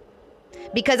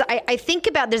 Because I think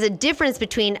about there's a difference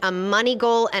between a money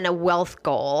goal and a wealth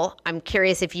goal. I'm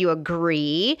curious if you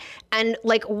agree. And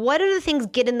what are the things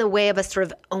get in the way of us sort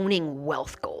of owning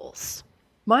wealth goals?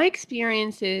 My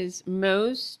experience is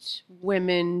most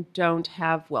women don't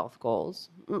have wealth goals.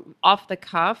 Off the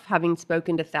cuff, having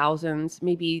spoken to thousands,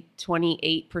 maybe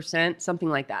 28%, something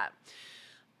like that.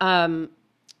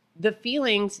 The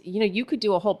feelings, you could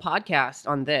do a whole podcast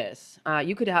on this.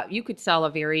 You could sell a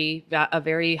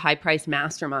very high priced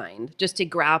mastermind just to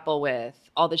grapple with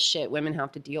all the shit women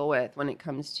have to deal with when it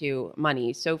comes to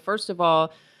money. So first of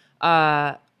all,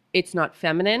 it's not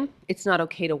feminine. It's not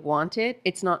okay to want it.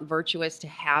 It's not virtuous to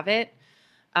have it.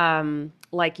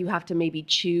 You have to maybe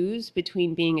choose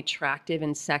between being attractive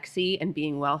and sexy and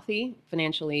being wealthy,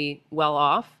 financially well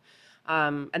off.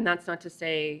 And that's not to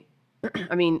say,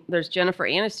 there's Jennifer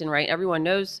Aniston, right? Everyone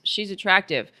knows she's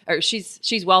attractive, or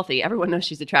she's wealthy. Everyone knows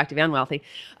she's attractive and wealthy.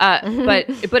 But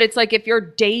it's if you're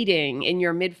dating in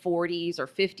your mid 40s or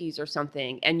 50s or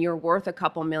something, and you're worth a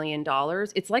couple $1 million,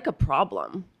 it's a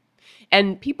problem.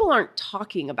 And people aren't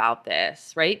talking about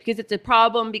this, right? Because it's a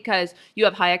problem because you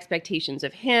have high expectations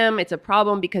of him. It's a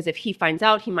problem because if he finds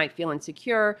out, he might feel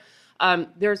insecure.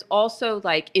 There's also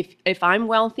if I'm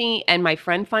wealthy and my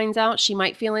friend finds out, she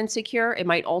might feel insecure. It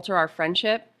might alter our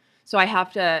friendship. So I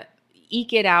have to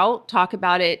eke it out, talk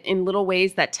about it in little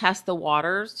ways that test the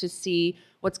waters to see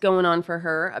what's going on for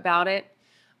her about it.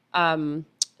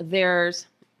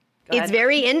 It's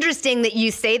very interesting that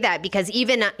you say that because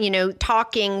even,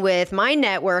 talking with my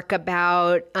network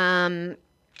about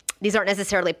these aren't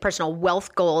necessarily personal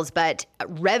wealth goals, but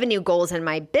revenue goals in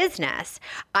my business,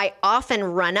 I often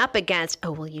run up against,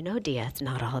 Dia, it's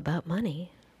not all about money.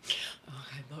 Oh,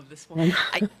 I love this one.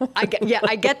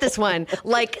 I get this one.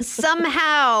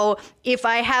 Somehow, if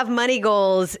I have money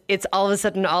goals, it's all of a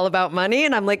sudden all about money.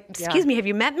 And I'm like, excuse me, have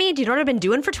you met me? Do you know what I've been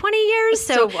doing for 20 years?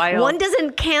 So wild. One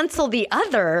doesn't cancel the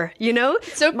other,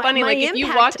 It's so funny. If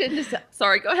you walked into,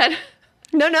 sorry, go ahead.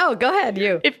 No, go ahead,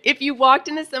 you. If you walked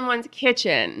into someone's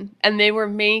kitchen and they were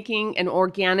making an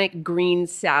organic green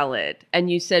salad and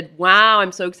you said, wow,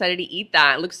 I'm so excited to eat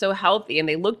that. It looks so healthy. And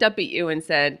they looked up at you and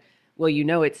said, well,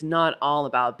 it's not all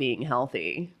about being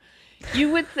healthy.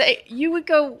 You would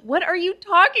go, what are you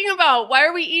talking about? Why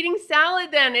are we eating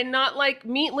salad then and not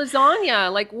meat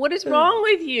lasagna? What is wrong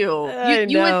with you?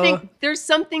 You would think there's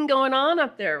something going on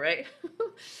up there, right?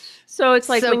 So it's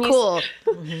so when cool.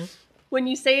 when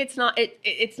you say it's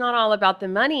not all about the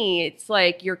money, it's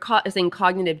like you're causing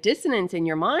cognitive dissonance in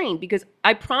your mind, because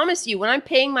I promise you, when I'm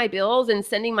paying my bills and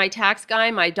sending my tax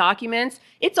guy my documents,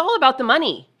 it's all about the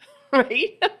money,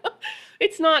 right?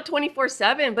 It's not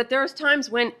 24/7, but there's times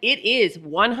when it is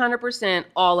 100%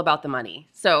 all about the money.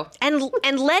 So and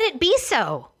let it be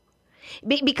so.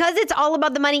 Because it's all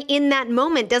about the money in that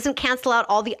moment doesn't cancel out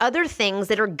all the other things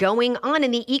that are going on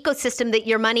in the ecosystem that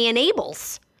your money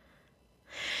enables.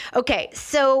 Okay,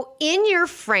 so in your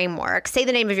framework, say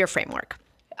the name of your framework.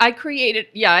 I created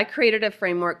a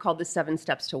framework called the 7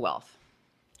 Steps to Wealth.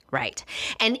 Right.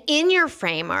 And in your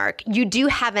framework, you do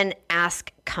have an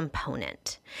ask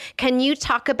component. Can you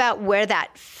talk about where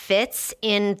that fits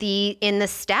in the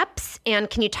steps? And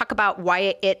can you talk about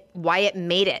why it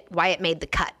made the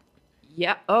cut?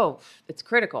 Yeah. Oh, it's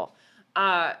critical.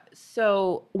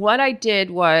 So what I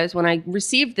did was, when I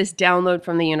received this download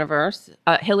from the universe,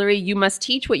 Hilary, you must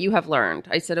teach what you have learned.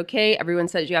 I said, okay, everyone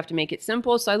says you have to make it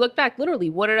simple. So I looked back, literally,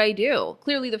 what did I do?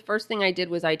 Clearly, the first thing I did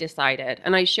was I decided,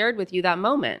 and I shared with you that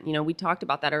moment. You know, we talked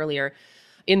about that earlier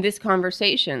in this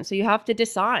conversation. So you have to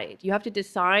decide. You have to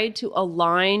decide to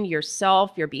align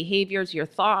yourself, your behaviors, your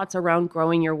thoughts around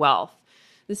growing your wealth.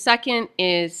 The second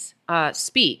is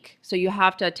speak. So you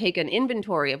have to take an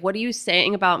inventory of what are you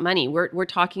saying about money. We're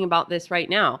talking about this right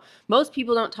now. Most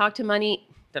people don't talk to money.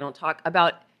 They don't talk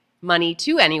about money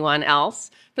to anyone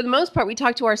else. For the most part, we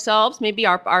talk to ourselves, maybe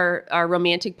our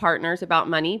romantic partners about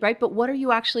money, right? But what are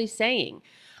you actually saying?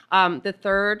 The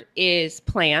third is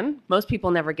plan. Most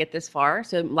people never get this far.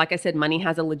 So like I said, money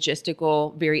has a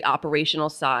logistical, very operational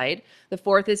side. The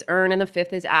fourth is earn, and the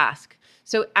fifth is ask.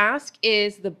 So ask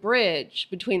is the bridge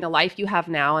between the life you have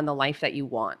now and the life that you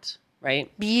want, right?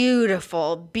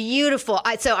 Beautiful, beautiful.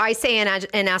 So I say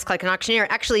and ask like an auctioneer.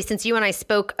 Actually, since you and I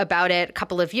spoke about it a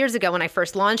couple of years ago when I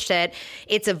first launched it,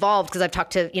 it's evolved because I've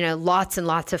talked to, lots and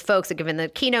lots of folks. I've given the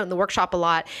keynote and the workshop a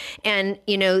lot. And,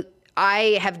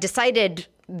 I have decided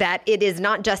that it is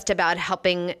not just about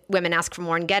helping women ask for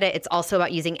more and get it. It's also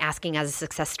about using asking as a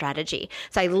success strategy.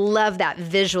 So I love that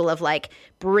visual of like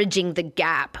bridging the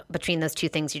gap between those two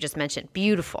things you just mentioned.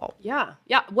 Beautiful. Yeah.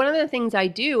 One of the things I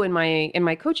do in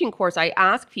my coaching course, I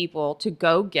ask people to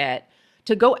go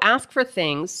ask for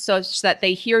things such that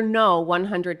they hear no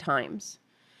 100 times.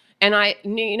 And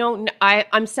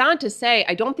I'm sad to say,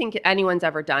 I don't think anyone's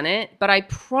ever done it, but I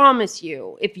promise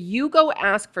you, if you go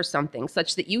ask for something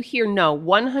such that you hear no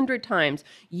 100 times,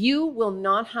 you will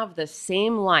not have the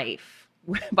same life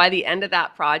by the end of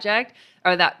that project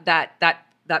or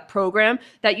that program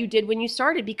that you did when you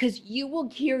started, because you will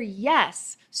hear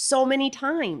yes so many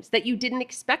times that you didn't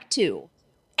expect to.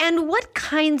 And what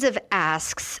kinds of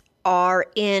asks are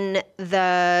in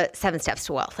the 7 Steps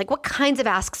to Wealth? Like, what kinds of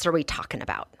asks are we talking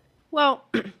about? Well,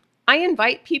 I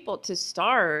invite people to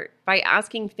start by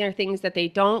asking their things that they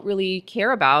don't really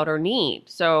care about or need.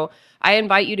 So I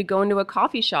invite you to go into a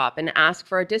coffee shop and ask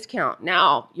for a discount.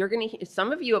 Now,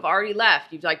 some of you have already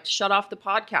left. You've like shut off the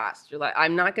podcast. You're like,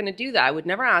 I'm not going to do that. I would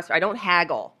never ask. I don't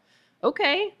haggle.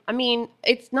 Okay. I mean,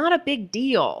 it's not a big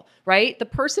deal, right? The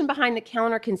person behind the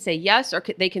counter can say yes or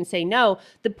they can say no.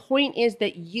 The point is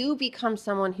that you become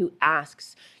someone who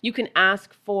asks. You can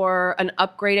ask for an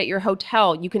upgrade at your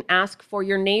hotel. You can ask for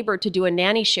your neighbor to do a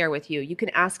nanny share with you. You can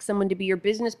ask someone to be your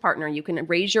business partner. You can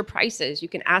raise your prices. You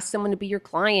can ask someone to be your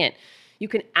client. You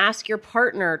can ask your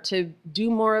partner to do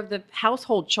more of the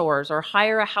household chores or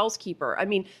hire a housekeeper. I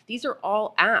mean, these are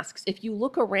all asks. If you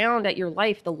look around at your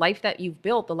life, the life that you've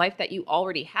built, the life that you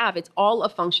already have, it's all a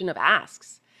function of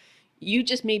asks. You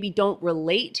just maybe don't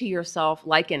relate to yourself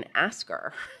like an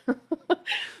asker,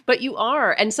 but you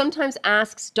are. And sometimes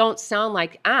asks don't sound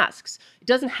like asks. It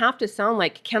doesn't have to sound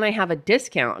like, can I have a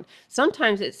discount?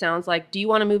 Sometimes it sounds like, do you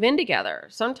want to move in together?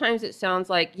 Sometimes it sounds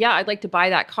like, yeah, I'd like to buy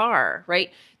that car,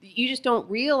 right? You just don't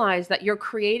realize that you're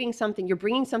creating something, you're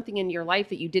bringing something into your life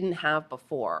that you didn't have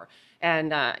before.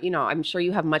 And, I'm sure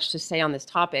you have much to say on this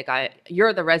topic.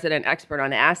 You're the resident expert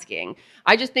on asking.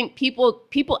 I just think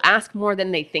people ask more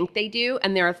than they think they do.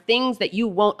 And there are things that you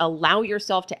won't allow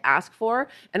yourself to ask for.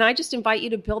 And I just invite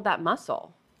you to build that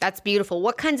muscle. That's beautiful.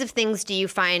 What kinds of things do you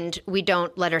find we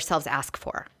don't let ourselves ask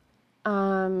for?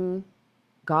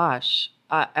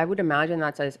 I would imagine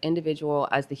that's as individual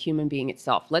as the human being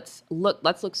itself. Let's look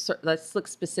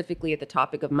specifically at the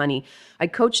topic of money. I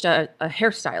coached a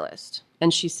hairstylist,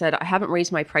 and she said, I haven't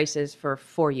raised my prices for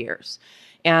 4 years.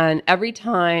 And every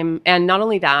time, and not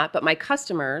only that, but my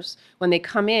customers, when they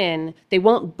come in, they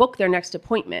won't book their next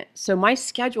appointment. So my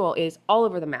schedule is all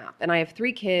over the map. And I have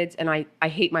 3 kids, and I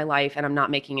hate my life, and I'm not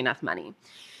making enough money.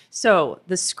 So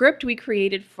the script we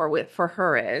created for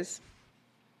her is,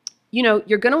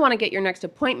 you're going to want to get your next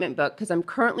appointment booked because I'm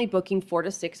currently booking 4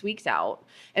 to 6 weeks out.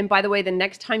 And by the way, the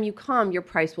next time you come, your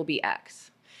price will be X.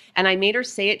 And I made her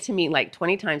say it to me like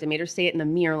 20 times. I made her say it in the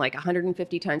mirror like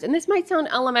 150 times. And this might sound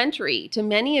elementary to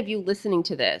many of you listening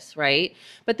to this, right?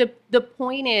 But the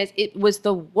point is, it was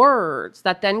the words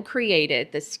that then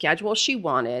created the schedule she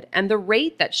wanted and the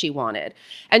rate that she wanted.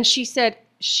 And she said,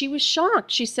 she was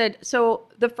shocked. She said, so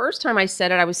the first time I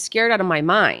said it, I was scared out of my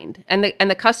mind. And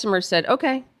the customer said,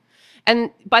 okay.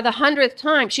 And by the 100th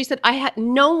time, she said,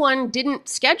 no one didn't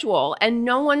schedule and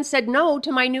no one said no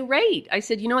to my new rate. I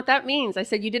said, you know what that means? I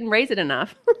said, you didn't raise it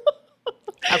enough.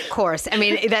 Of course. I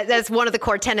mean, that's one of the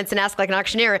core tenets in Ask Like an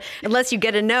Auctioneer. Unless you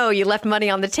get a no, you left money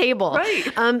on the table.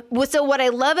 Right. So what I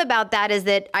love about that is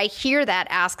that I hear that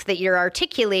ask that you're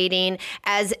articulating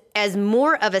as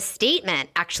more of a statement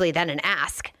actually than an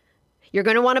ask. You're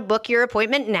going to want to book your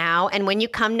appointment now. And when you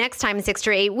come next time in 6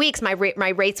 to 8 weeks, my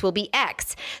rates will be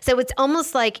X. So it's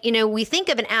almost like, we think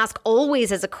of an ask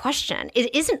always as a question.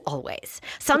 It isn't always.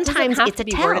 Sometimes it's a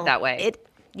tell. Worded that way.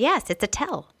 Yes, it's a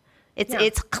tell.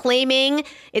 It's claiming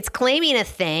a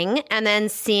thing and then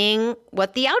seeing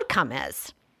what the outcome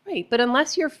is. Right. But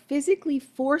unless you're physically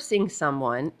forcing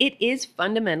someone, it is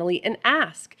fundamentally an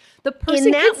ask. The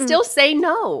person can still say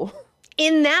no.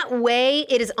 In that way,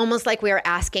 it is almost like we are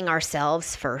asking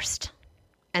ourselves first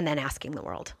and then asking the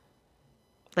world.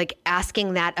 Like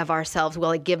asking that of ourselves, will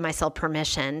I give myself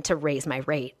permission to raise my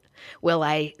rate? Will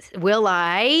I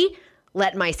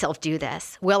let myself do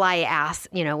this? Will I ask,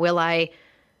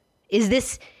 is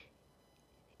this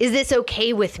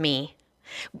okay with me?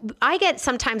 I get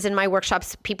sometimes in my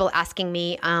workshops people asking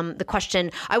me the question,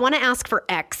 I want to ask for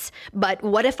X, but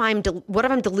what if I'm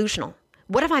delusional?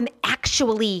 What if I'm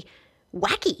actually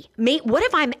wacky? What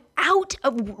if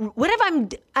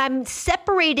I'm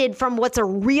separated from what's a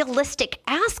realistic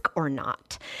ask or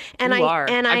not? And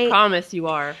I promise you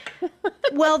are.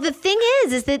 Well, the thing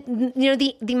is that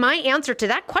my answer to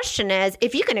that question is,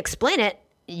 if you can explain it,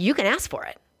 you can ask for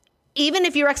it. Even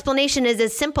if your explanation is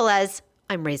as simple as,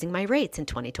 I'm raising my rates in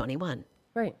 2021.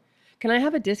 Right. Can I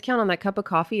have a discount on that cup of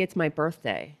coffee? It's my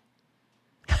birthday.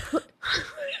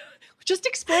 Just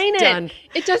explain it. Done.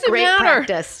 It doesn't Great matter.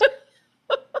 Practice.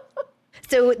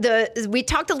 So we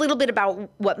talked a little bit about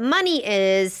what money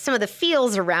is, some of the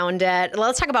feels around it.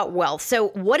 Let's talk about wealth. So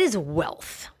what is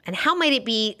wealth and how might it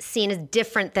be seen as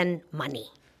different than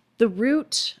money? The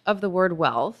root of the word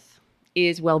wealth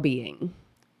is well-being.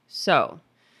 So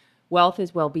wealth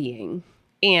is well-being.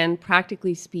 And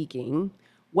practically speaking,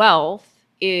 wealth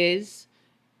is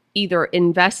either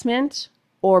investment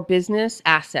or business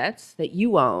assets that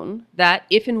you own that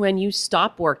if and when you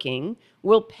stop working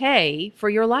will pay for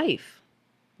your life.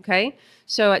 Okay?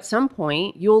 So at some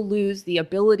point, you'll lose the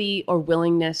ability or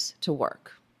willingness to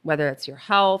work, whether it's your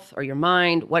health or your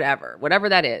mind, whatever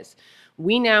that is.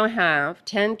 We now have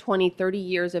 10, 20, 30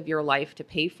 years of your life to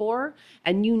pay for,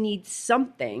 and you need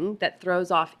something that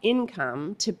throws off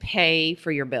income to pay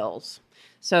for your bills.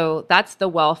 So that's the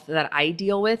wealth that I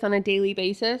deal with on a daily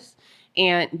basis.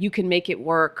 And you can make it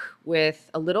work with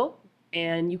a little,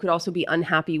 and you could also be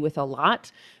unhappy with a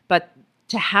lot. But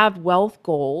to have wealth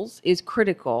goals is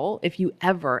critical if you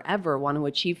ever want to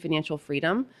achieve financial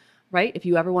freedom, right? If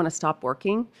you ever want to stop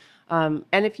working. And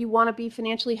if you want to be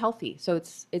financially healthy. So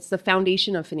it's the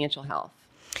foundation of financial health.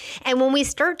 And when we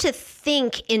start to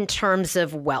think in terms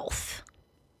of wealth,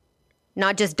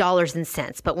 not just dollars and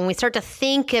cents, but when we start to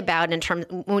think in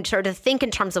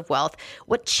terms of wealth,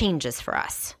 what changes for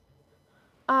us?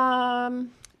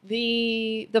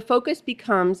 The focus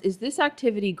becomes, is this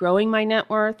activity growing my net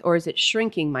worth or is it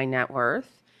shrinking my net worth?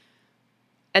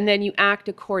 And then you act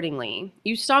accordingly.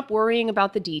 You stop worrying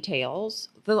about the details.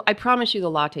 I promise you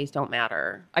the lattes don't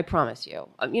matter. I promise you.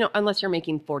 Unless you're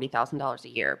making $40,000 a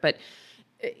year. But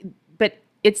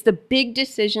it's the big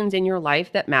decisions in your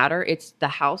life that matter. It's the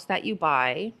house that you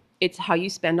buy. It's how you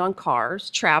spend on cars.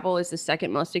 Travel is the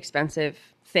second most expensive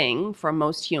thing for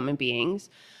most human beings.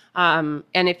 And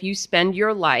if you spend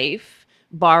your life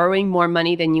borrowing more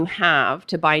money than you have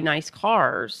to buy nice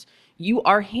cars, you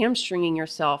are hamstringing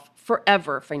yourself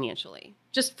forever financially.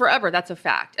 Just forever. That's a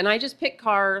fact. And I just pick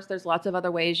cars. There's lots of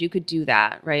other ways you could do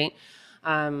that, right?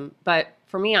 But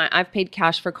for me, I've paid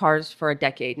cash for cars for a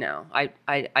decade now.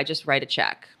 I just write a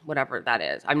check, whatever that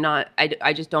is.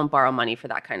 I just don't borrow money for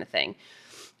that kind of thing.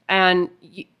 And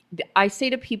I say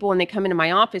to people when they come into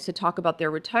my office to talk about their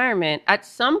retirement, at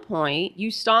some point you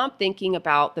stop thinking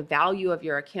about the value of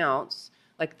your accounts,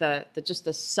 like just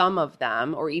the sum of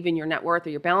them, or even your net worth or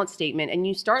your balance statement, and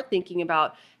you start thinking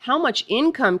about how much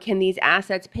income can these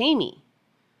assets pay me,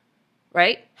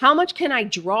 right? How much can I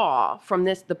draw from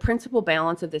the principal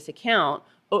balance of this account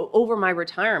over my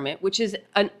retirement, which is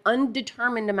an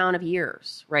undetermined amount of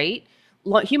years, right?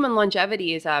 Human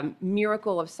longevity is a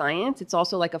miracle of science. It's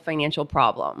also like a financial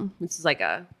problem. This is like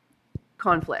a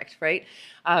conflict, right?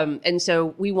 And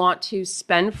so we want to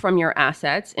spend from your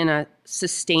assets in a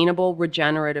sustainable,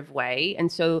 regenerative way.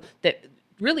 And so that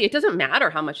really, it doesn't matter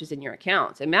how much is in your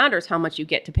accounts. It matters how much you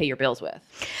get to pay your bills with.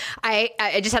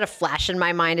 I just had a flash in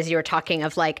my mind as you were talking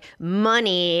of like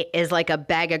money is like a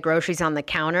bag of groceries on the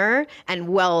counter and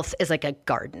wealth is like a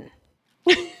garden.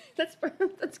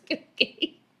 That's good.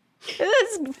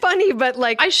 It's funny, but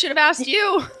like I should have asked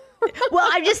you. Well,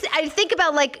 I think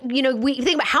about like, we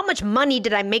think about how much money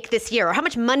did I make this year, or how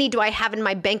much money do I have in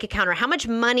my bank account, or how much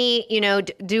money,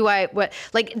 do I,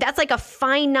 that's like a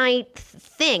finite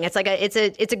thing. It's like it's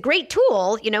a great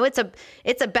tool, it's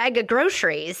a bag of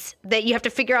groceries that you have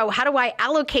to figure out, how do I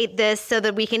allocate this so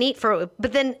that we can eat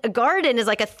but then a garden is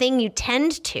like a thing you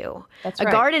tend to. That's right.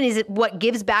 A garden is what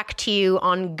gives back to you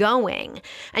ongoing,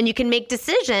 and you can make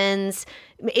decisions.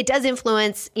 It does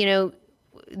influence,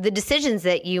 the decisions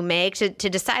that you make to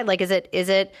decide, like, is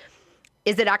it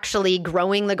actually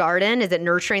growing the garden? Is it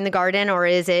nurturing the garden, or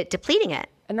is it depleting it?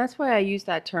 And that's why I use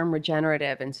that term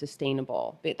regenerative and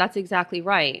sustainable. That's exactly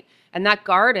right. And that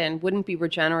garden wouldn't be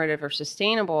regenerative or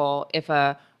sustainable if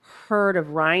a herd of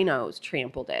rhinos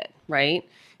trampled it, right?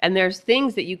 And there's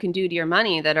things that you can do to your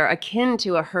money that are akin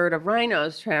to a herd of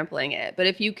rhinos trampling it. But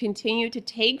if you continue to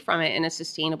take from it in a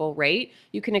sustainable rate,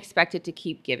 you can expect it to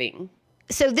keep giving.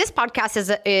 So this podcast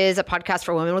is a podcast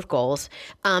for women with goals.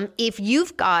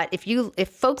 If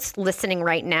folks listening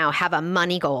right now have a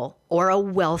money goal or a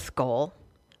wealth goal,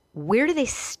 where do they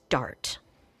start?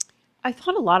 I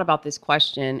thought a lot about this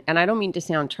question, and I don't mean to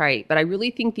sound trite, but I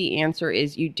really think the answer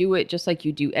is you do it just like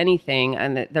you do anything.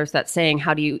 And there's that saying,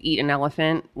 how do you eat an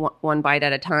elephant? One bite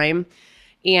at a time.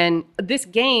 And this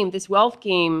wealth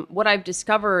game, what I've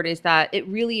discovered is that it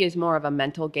really is more of a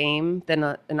mental game than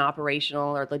an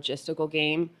operational or logistical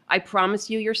game. I promise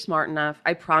you're smart enough.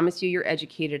 I promise you're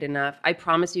educated enough. I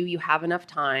promise you have enough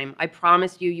time. I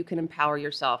promise you can empower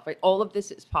yourself. Right? All of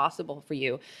this is possible for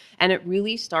you. And it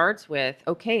really starts with,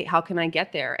 okay, how can I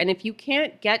get there? And if you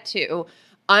can't get to,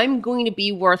 I'm going to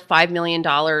be worth $5 million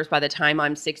by the time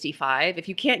I'm 65. If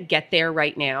you can't get there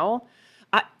right now,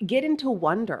 get into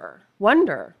wonder.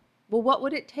 Well, what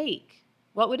would it take?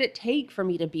 What would it take for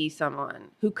me to be someone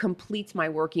who completes my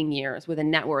working years with a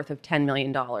net worth of $10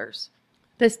 million?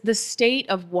 The state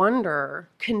of wonder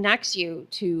connects you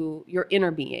to your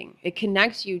inner being. It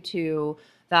connects you to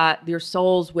your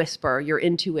soul's whisper, your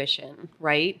intuition,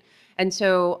 right? And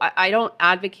so I don't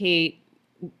advocate,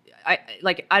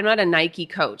 I'm not a Nike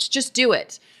coach. Just do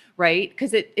it. Right?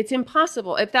 Because it's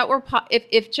impossible. If that were,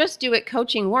 if Just Do It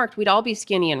coaching worked, we'd all be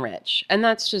skinny and rich. And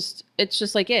it's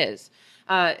just like is.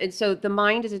 And so the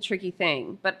mind is a tricky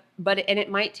thing, but it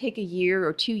might take a year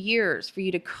or 2 years for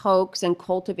you to coax and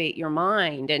cultivate your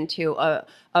mind into a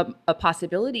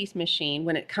possibilities machine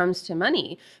when it comes to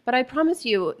money. But I promise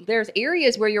you, there's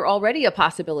areas where you're already a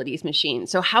possibilities machine.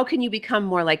 So how can you become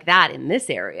more like that in this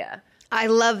area? I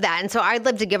love that. And so I'd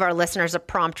love to give our listeners a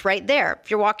prompt right there.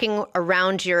 If you're walking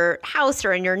around your house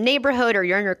or in your neighborhood or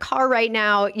you're in your car right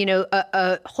now,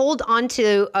 hold on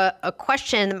to a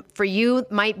question for you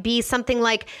might be something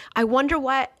like, I wonder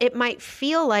what it might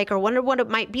feel like, or wonder what it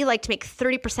might be like to make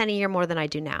 30% a year more than I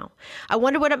do now. I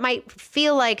wonder what it might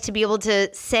feel like to be able to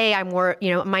say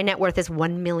my net worth is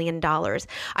 $1 million.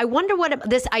 I wonder what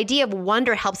this idea of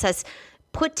wonder helps us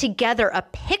put together a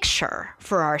picture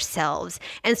for ourselves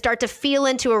and start to feel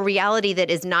into a reality that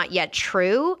is not yet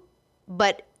true,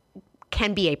 but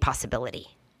can be a possibility.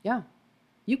 Yeah.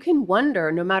 You can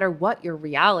wonder no matter what your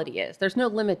reality is. There's no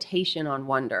limitation on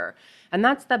wonder. And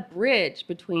that's the bridge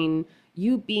between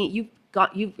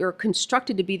you're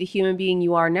constructed to be the human being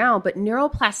you are now, but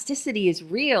neuroplasticity is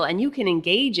real and you can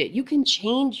engage it. You can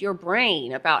change your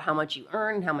brain about how much you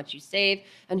earn, how much you save,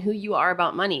 and who you are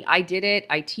about money. I did it.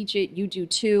 I teach it. You do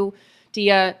too,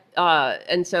 Dia.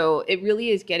 And so it really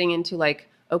is getting into like,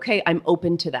 okay, I'm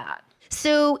open to that.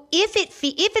 So if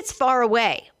it's far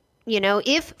away,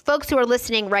 if folks who are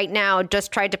listening right now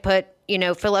just tried to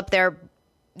fill up their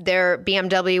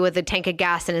BMW with a tank of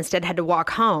gas and instead had to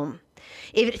walk home,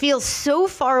 if it feels so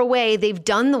far away, they've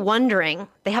done the wondering,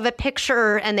 they have a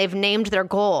picture and they've named their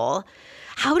goal,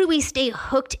 how do we stay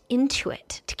hooked into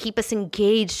it to keep us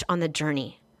engaged on the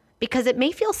journey? Because it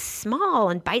may feel small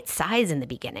and bite-sized in the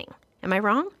beginning. Am I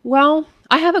wrong? Well,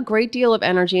 I have a great deal of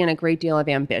energy and a great deal of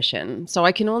ambition. So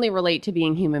I can only relate to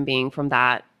being human being from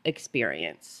that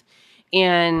experience.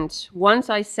 And once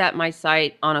I set my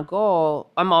sight on a goal,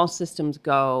 I'm all systems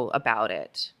go about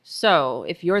it. So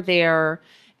if you're there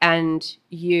and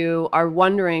you are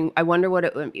wondering, I wonder what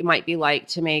it might be like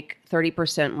to make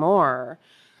 30% more,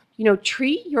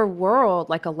 treat your world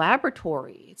like a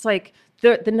laboratory. It's like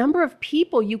the number of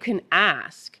people you can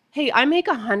ask, hey, I make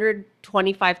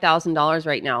 $125,000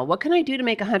 right now. What can I do to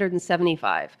make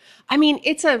 175? I mean,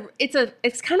 it's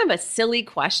kind of a silly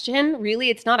question. Really,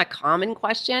 it's not a common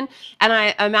question. And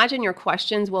I imagine your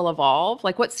questions will evolve.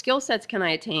 Like, what skill sets can I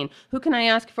attain? Who can I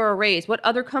ask for a raise? What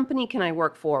other company can I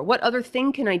work for? What other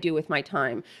thing can I do with my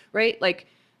time? Right? Like,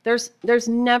 there's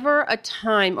never a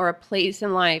time or a place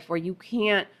in life where you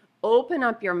can't open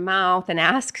up your mouth and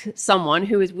ask someone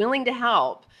who is willing to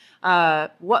help,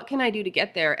 what can I do to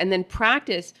get there? And then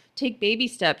practice, take baby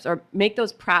steps or make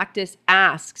those practice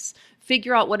asks,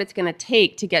 figure out what it's going to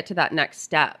take to get to that next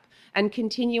step and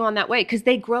continue on that way because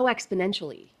they grow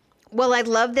exponentially. Well, I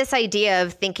love this idea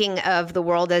of thinking of the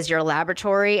world as your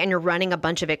laboratory and you're running a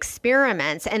bunch of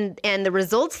experiments and the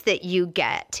results that you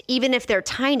get, even if they're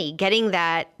tiny, getting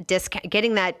that discount,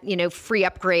 getting that, free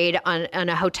upgrade on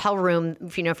a hotel room,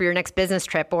 for your next business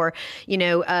trip or,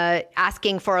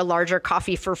 asking for a larger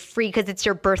coffee for free because it's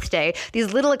your birthday.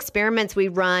 These little experiments we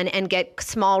run and get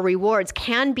small rewards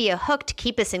can be a hook to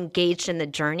keep us engaged in the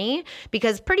journey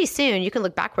because pretty soon you can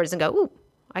look backwards and go, ooh,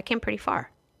 I came pretty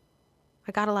far.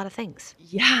 I got a lot of things.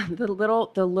 Yeah, the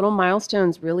little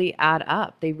milestones really add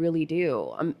up. They really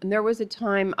do. And there was a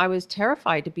time I was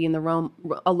terrified to be in the room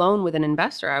alone with an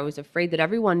investor. I was afraid that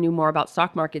everyone knew more about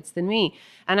stock markets than me.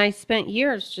 And I spent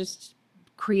years just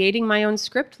creating my own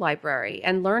script library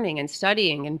and learning and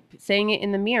studying and saying it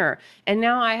in the mirror. And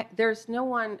now there's no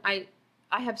one I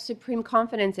have supreme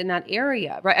confidence in that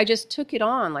area, right? I just took it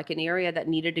on like an area that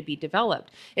needed to be developed.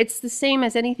 It's the same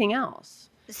as anything else.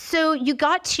 So you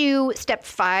got to step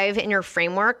 5 in your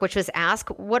framework, which was ask,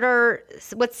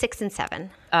 what's 6 and 7?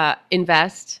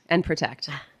 Invest and protect.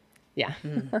 Yeah.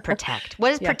 Protect.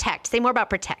 What is protect? Say more about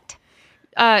protect.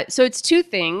 So it's 2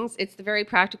 things. It's the very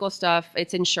practical stuff.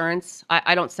 It's insurance.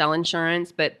 I don't sell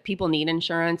insurance, but people need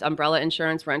insurance, umbrella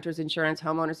insurance, renter's insurance,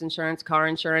 homeowner's insurance, car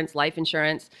insurance, life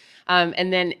insurance.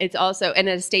 And then it's also an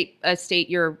estate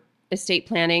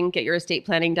planning, get your estate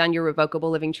planning done, your revocable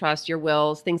living trust, your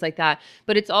wills, things like that.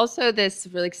 But it's also this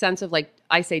really sense of like,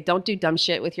 I say, don't do dumb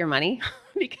shit with your money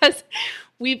because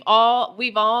we've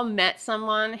all met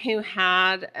someone who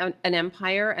had an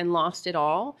empire and lost it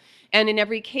all. And in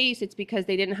every case, it's because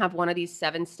they didn't have one of these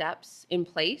 7 steps in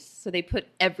place. So they put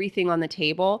everything on the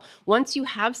table. Once you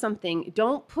have something,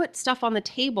 don't put stuff on the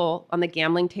table, on the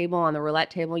gambling table, on the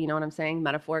roulette table, you know what I'm saying,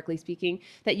 metaphorically speaking,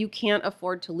 that you can't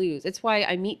afford to lose. It's why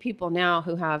I meet people now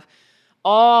who have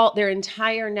all their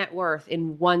entire net worth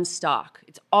in one stock.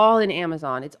 It's all in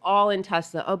Amazon. It's all in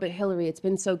Tesla. Oh, but Hilary, it's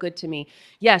been so good to me.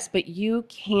 Yes, but you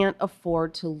can't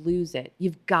afford to lose it.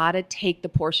 You've got to take the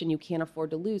portion you can't afford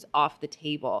to lose off the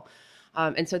table.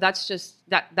 And so that's just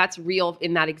that's real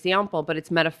in that example, but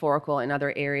it's metaphorical in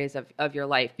other areas of your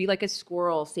life. Be like a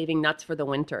squirrel saving nuts for the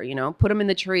winter, put them in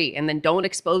the tree and then don't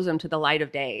expose them to the light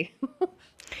of day.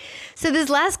 So this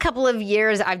last couple of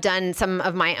years, I've done some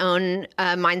of my own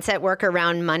mindset work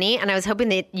around money, and I was hoping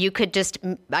that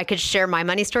I could share my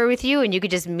money story with you, and you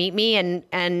could just meet me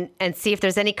and see if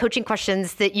there's any coaching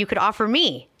questions that you could offer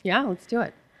me. Yeah, let's do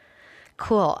it.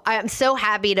 Cool. I'm so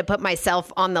happy to put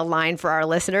myself on the line for our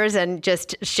listeners and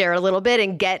just share a little bit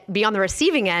and be on the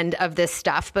receiving end of this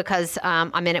stuff because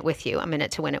I'm in it with you. I'm in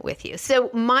it to win it with you. So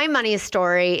my money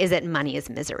story is that money is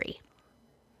misery.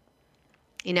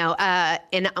 When I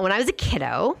was a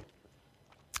kiddo,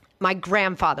 my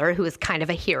grandfather, who was kind of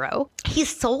a hero, he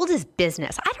sold his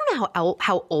business. I don't know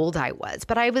how old I was,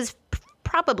 but I was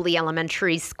probably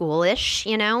elementary school-ish,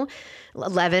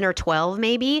 11 or 12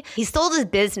 maybe. He sold his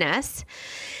business,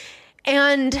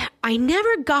 and I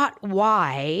never got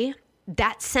why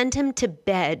that sent him to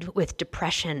bed with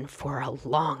depression for a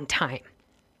long time.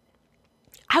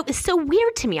 It was so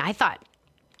weird to me. I thought,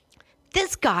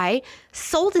 this guy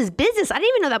sold his business. I didn't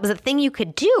even know that was a thing you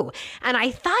could do. And I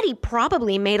thought he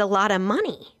probably made a lot of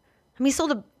money. I mean, he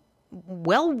sold an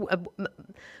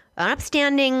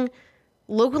upstanding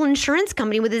local insurance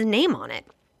company with his name on it.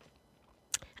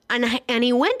 And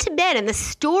he went to bed, and the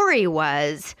story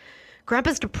was,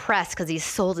 Grandpa's depressed because he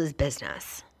sold his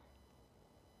business.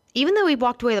 Even though he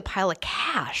walked away with a pile of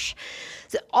cash.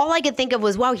 So all I could think of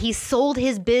was, wow, he sold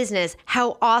his business.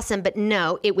 How awesome. But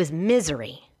no, it was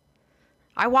misery.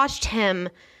 I watched him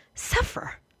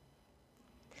suffer.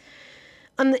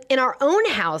 In our own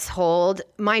household,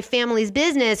 my family's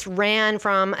business ran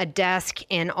from a desk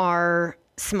in our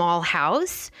small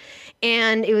house,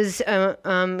 and it was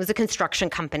a construction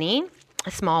company,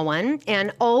 a small one,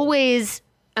 and always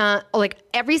like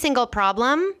every single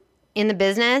problem in the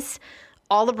business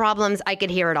all the problems, I could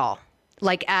hear it all,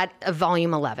 like at a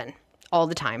volume 11 all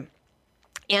the time.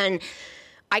 And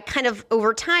I kind of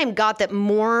over time got that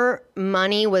more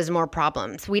money was more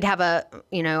problems. We'd have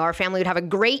our family would have a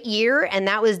great year, and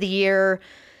that was the year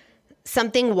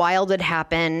something wild would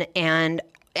happen and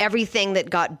everything that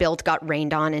got built got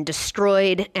rained on and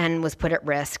destroyed and was put at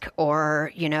risk.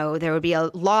 Or, there would be a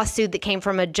lawsuit that came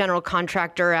from a general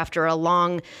contractor after a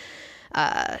long,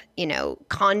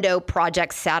 condo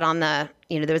project sat on the,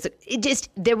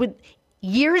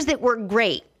 years that were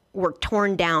great were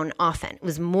torn down often. It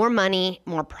was more money,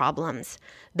 more problems.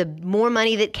 The more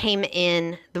money that came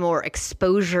in, the more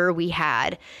exposure we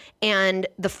had. And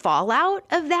the fallout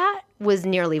of that was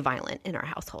nearly violent in our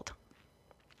household.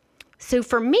 So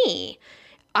for me,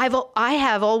 I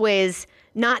have always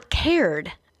not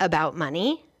cared about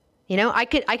money. I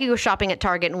could go shopping at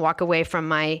Target and walk away from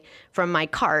my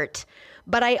cart,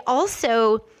 but I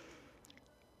also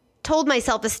told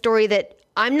myself a story that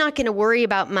I'm not going to worry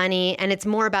about money, and it's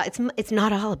more about it's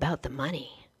not all about the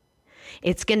money.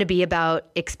 It's going to be about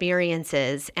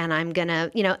experiences, and I'm going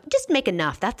to, just make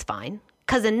enough. That's fine,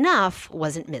 because enough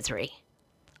wasn't misery.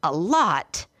 A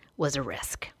lot was a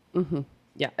risk. Mm-hmm.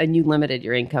 Yeah, and you limited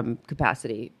your income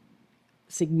capacity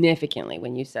significantly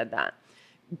when you said that.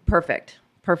 Perfect.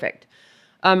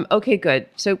 Okay, good.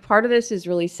 So part of this is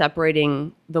really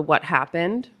separating the what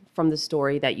happened from the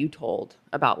story that you told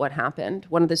about what happened.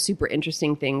 One of the super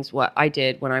interesting things what I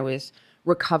did when I was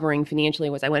recovering financially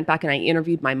was I went back and I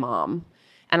interviewed my mom,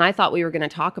 and I thought we were going to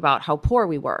talk about how poor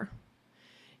we were.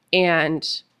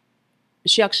 And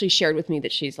she actually shared with me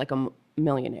that she's like a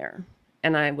millionaire,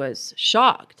 and I was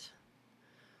shocked.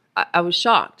 I was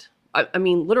shocked. I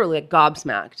mean, literally like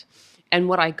gobsmacked. And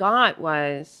what I got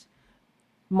was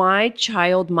my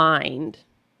child mind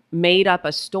made up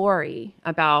a story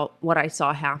about what I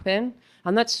saw happen.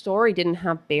 And that story didn't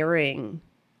have bearing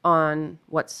on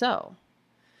what's so.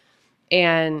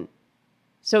 And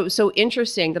so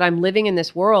interesting that I'm living in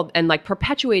this world and like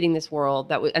perpetuating this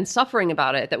world and suffering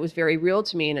about it that was very real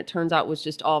to me. And it turns out was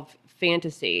just all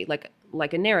fantasy,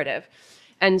 like a narrative.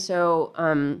 And so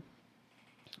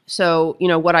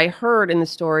what I heard in the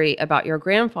story about your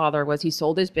grandfather was he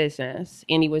sold his business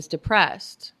and he was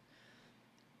depressed.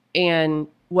 And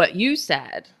what you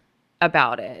said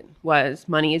about it was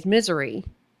money is misery.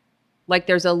 Like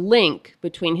there's a link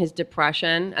between his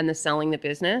depression and the selling the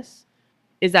business.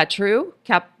 Is that true?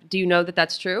 Cap, do you know that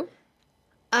that's true?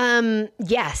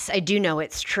 Yes, I do know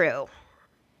it's true.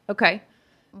 Okay.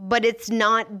 But it's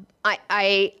not, but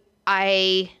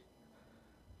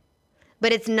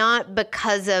it's not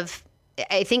because of,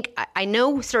 I think I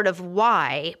know sort of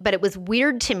why, but it was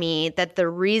weird to me that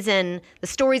the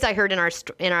stories I heard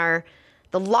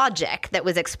the logic that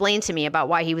was explained to me about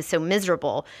why he was so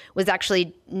miserable was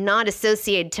actually not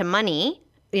associated to money.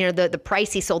 The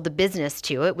price he sold the business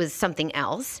to, it was something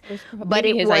else. But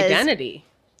it was his identity.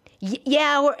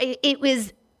 Yeah,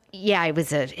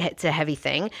 it's a heavy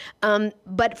thing.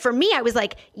 But for me, I was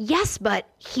like, yes, but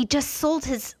he just sold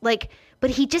his, but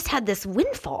he just had this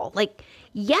windfall. Like,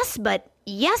 yes, but,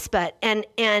 and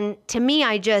to me,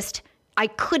 I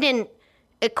couldn't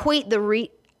equate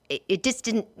it just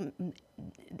didn't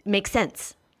make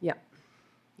sense.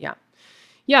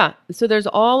 Yeah. So there's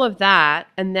all of that.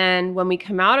 And then when we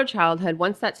come out of childhood,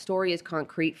 once that story is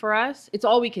concrete for us, it's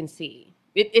all we can see.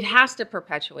 It has to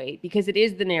perpetuate because it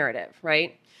is the narrative,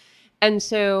 right? And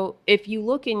so if you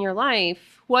look in your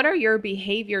life, what are your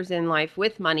behaviors in life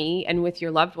with money and with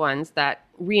your loved ones that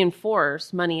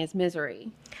reinforce money as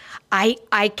misery?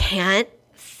 I can't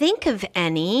think of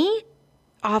any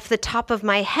off the top of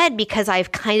my head because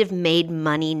I've kind of made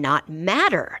money not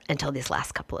matter until these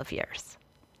last couple of years.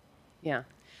 Yeah.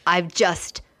 I've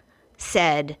just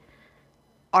said,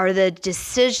 are the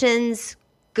decisions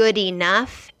good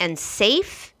enough and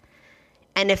safe?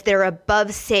 And if they're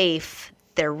above safe,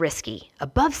 they're risky.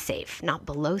 Above safe, not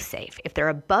below safe. If they're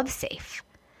above safe,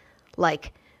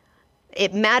 like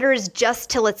it matters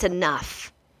just till it's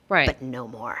enough, right? But no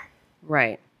more.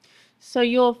 Right. So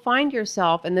you'll find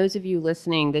yourself, and those of you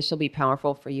listening, this will be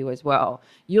powerful for you as well.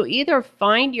 You'll either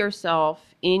find yourself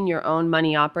in your own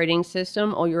money operating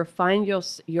system, or you'll find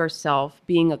yourself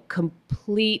being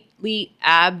completely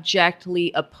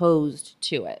abjectly opposed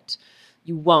to it.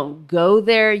 You won't go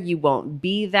there. You won't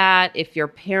be that. If your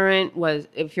parent was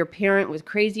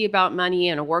crazy about money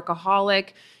and a workaholic,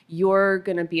 you're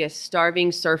going to be a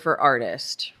starving surfer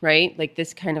artist, right? Like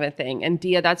this kind of a thing. And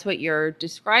Dia, that's what you're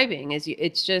describing.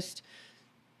 It's just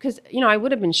because, I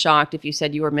would have been shocked if you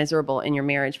said you were miserable in your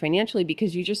marriage financially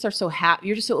because you just are so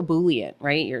you're just so ebullient,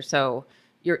 right? You're so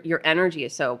your energy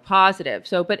is so positive.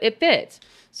 So, but it fits.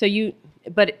 So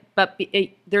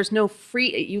there's no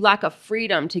you lack of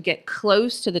freedom to get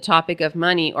close to the topic of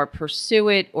money or pursue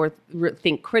it or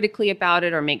think critically about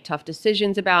it or make tough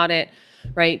decisions about it,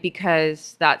 right?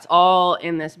 Because that's all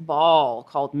in this ball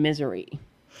called misery.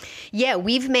 Yeah,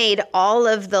 we've made all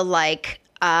of the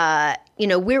my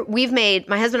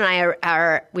husband and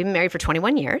I we've been married for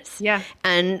 21 years. Yeah.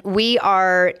 And we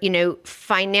are,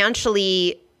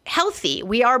 financially healthy.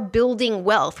 We are building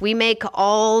wealth. We make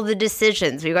all the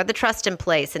decisions. We've got the trust in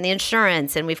place and the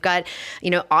insurance, and we've got,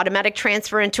 automatic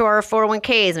transfer into our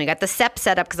 401ks, and we got the SEP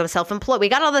set up because I'm self-employed. We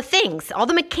got all the things. All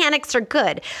the mechanics are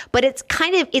good, but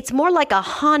it's more like a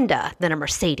Honda than a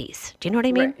Mercedes. Do you know what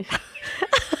I mean? Right.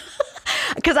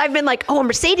 Because I've been like, a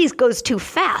Mercedes goes too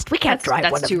fast. We can't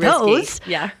drive one of those.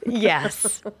 Risky. Yeah.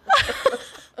 Yes.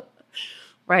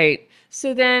 Right.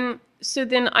 So then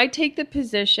I take the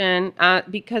position,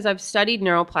 because I've studied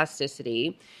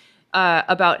neuroplasticity,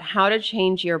 about how to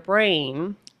change your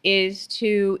brain is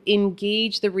to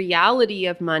engage the reality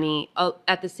of money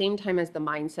at the same time as the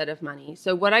mindset of money.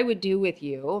 So what I would do with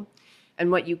you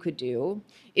and what you could do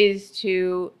is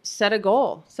to set the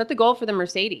goal for the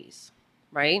Mercedes,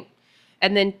 right?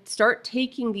 And then start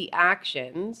taking the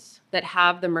actions that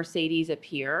have the Mercedes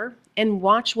appear and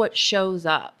watch what shows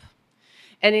up.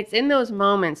 And it's in those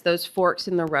moments, those forks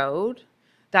in the road,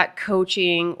 that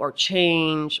coaching or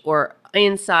change or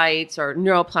insights or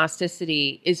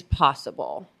neuroplasticity is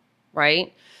possible,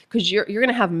 right? Because you're going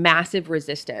to have massive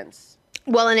resistance.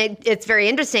 Well, and it's very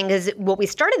interesting because what we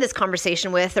started this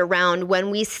conversation with around when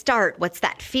we start, what's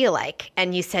that feel like?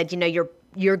 And you said,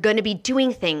 you're going to be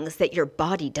doing things that your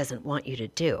body doesn't want you to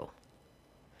do.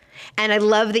 And I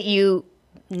love that you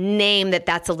name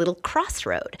that's a little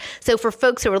crossroad. So for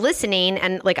folks who are listening,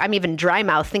 and I'm even dry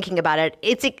mouth thinking about it,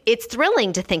 it's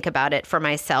thrilling to think about it for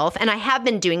myself. And I have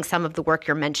been doing some of the work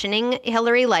you're mentioning,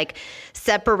 Hilary, like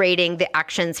separating the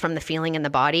actions from the feeling in the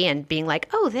body and being like,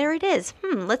 oh, there it is.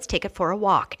 Let's take it for a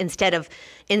walk instead of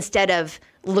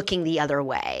looking the other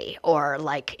way, or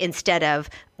instead of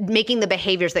making the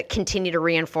behaviors that continue to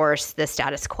reinforce the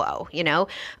status quo,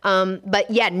 But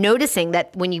yeah, noticing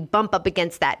that when you bump up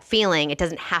against that feeling, it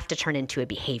doesn't have to turn into a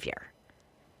behavior.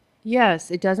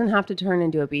 Yes, it doesn't have to turn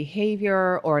into a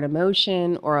behavior or an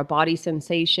emotion or a body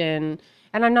sensation.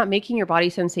 And I'm not making your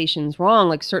body sensations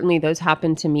wrong. Certainly those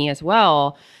happen to me as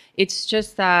well. It's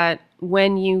just that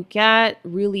when you get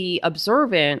really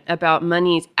observant about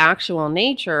money's actual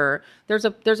nature, there's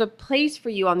a place for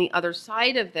you on the other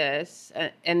side of this.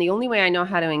 And the only way I know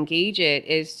how to engage it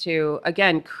is to,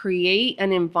 again, create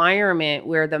an environment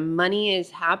where the money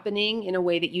is happening in a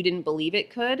way that you didn't believe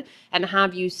it could, and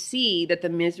have you see that the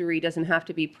misery doesn't have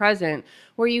to be present,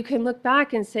 where you can look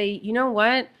back and say, you know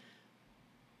what?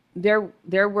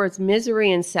 There was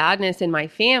misery and sadness in my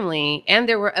family, and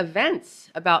there were events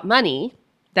about money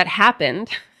that happened,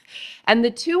 and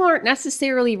the two aren't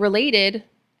necessarily related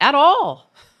at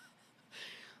all.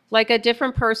 A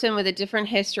different person with a different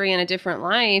history and a different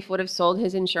life would have sold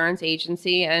his insurance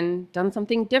agency and done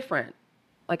something different.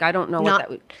 I don't know what that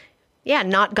would. Yeah,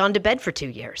 not gone to bed for 2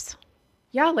 years.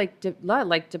 Yeah,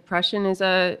 depression is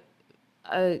a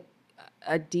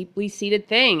deeply seated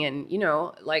thing, and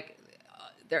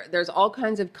there's all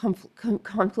kinds of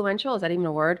confluential, is that even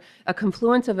a word? A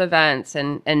confluence of events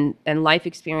and life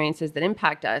experiences that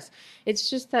impact us. It's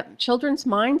just that children's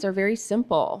minds are very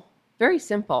simple, very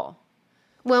simple.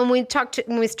 When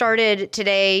we started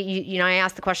today, I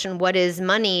asked the question, what is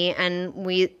money? And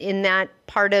in that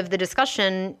part of the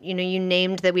discussion, you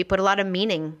named that we put a lot of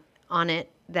meaning on it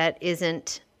that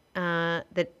isn't,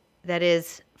 that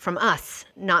is from us,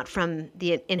 not from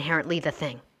inherently the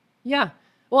thing. Yeah.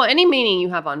 Well, any meaning you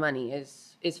have on money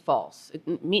is false.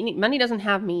 Money doesn't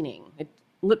have meaning.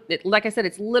 Like I said,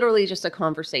 it's literally just a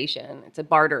conversation. It's a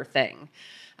barter thing.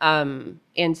 And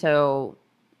so,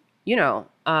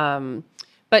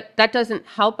 but that doesn't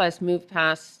help us move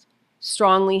past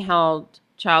strongly held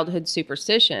childhood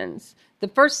superstitions. The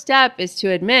first step is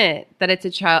to admit that it's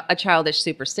a childish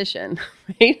superstition,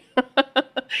 right?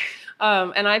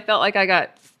 And I felt like I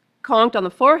got conked on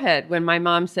the forehead when my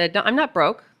mom said, "No, I'm not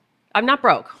broke. I'm not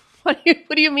broke." What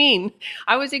do you mean?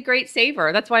 I was a great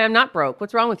saver. That's why I'm not broke.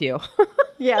 What's wrong with you?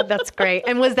 Yeah, that's great.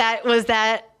 And was that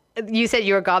you said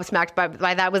you were gobsmacked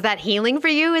by that? Was that healing for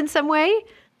you in some way?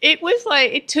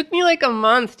 It took me a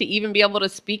month to even be able to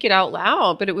speak it out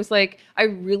loud, but it was I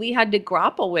really had to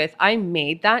grapple with, I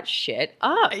made that shit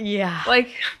up. Yeah.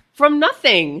 From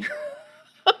nothing.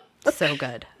 So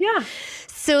good. Yeah.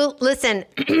 So listen,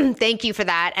 thank you for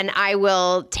that. And I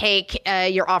will take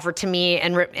your offer to me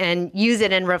and use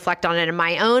it and reflect on it in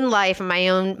my own life and my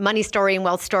own money story and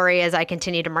wealth story as I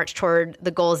continue to march toward the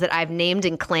goals that I've named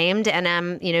and claimed. And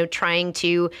I'm, trying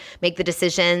to make the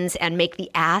decisions and make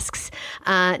the asks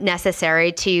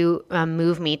necessary to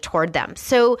move me toward them.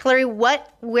 So Hilary,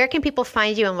 where can people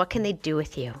find you and what can they do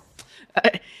with you?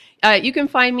 You can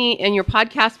find me in your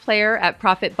podcast player at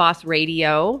Profit Boss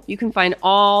Radio. You can find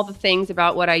all the things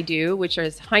about what I do, which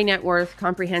is high net worth,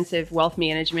 comprehensive wealth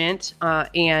management.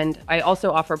 And I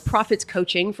also offer profits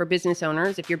coaching for business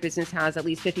owners. If your business has at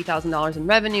least $50,000 in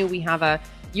revenue, we have a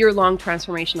year-long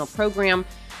transformational program.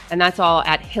 And that's all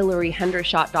at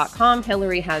HilaryHendershott.com.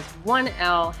 Hilary has one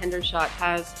L, Hendershott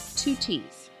has two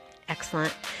T's.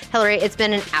 Excellent. Hilary, it's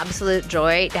been an absolute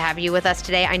joy to have you with us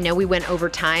today. I know we went over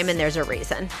time and there's a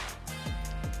reason.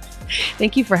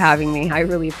 Thank you for having me. I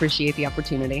really appreciate the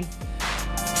opportunity.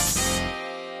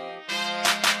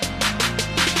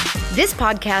 This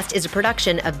podcast is a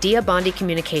production of Dia Bondi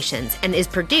Communications and is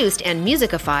produced and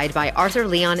musicified by Arthur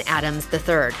Leon Adams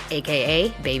III, aka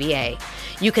Baby A.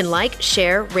 You can like,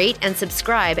 share, rate, and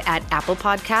subscribe at Apple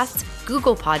Podcasts,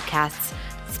 Google Podcasts,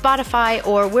 Spotify,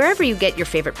 or wherever you get your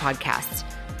favorite podcasts.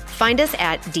 Find us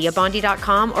at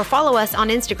diabondi.com or follow us on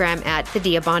Instagram at The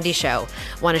Dia Bondi Show.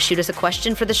 Want to shoot us a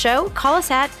question for the show? Call us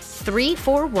at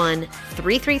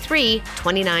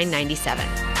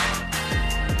 341-333-2997.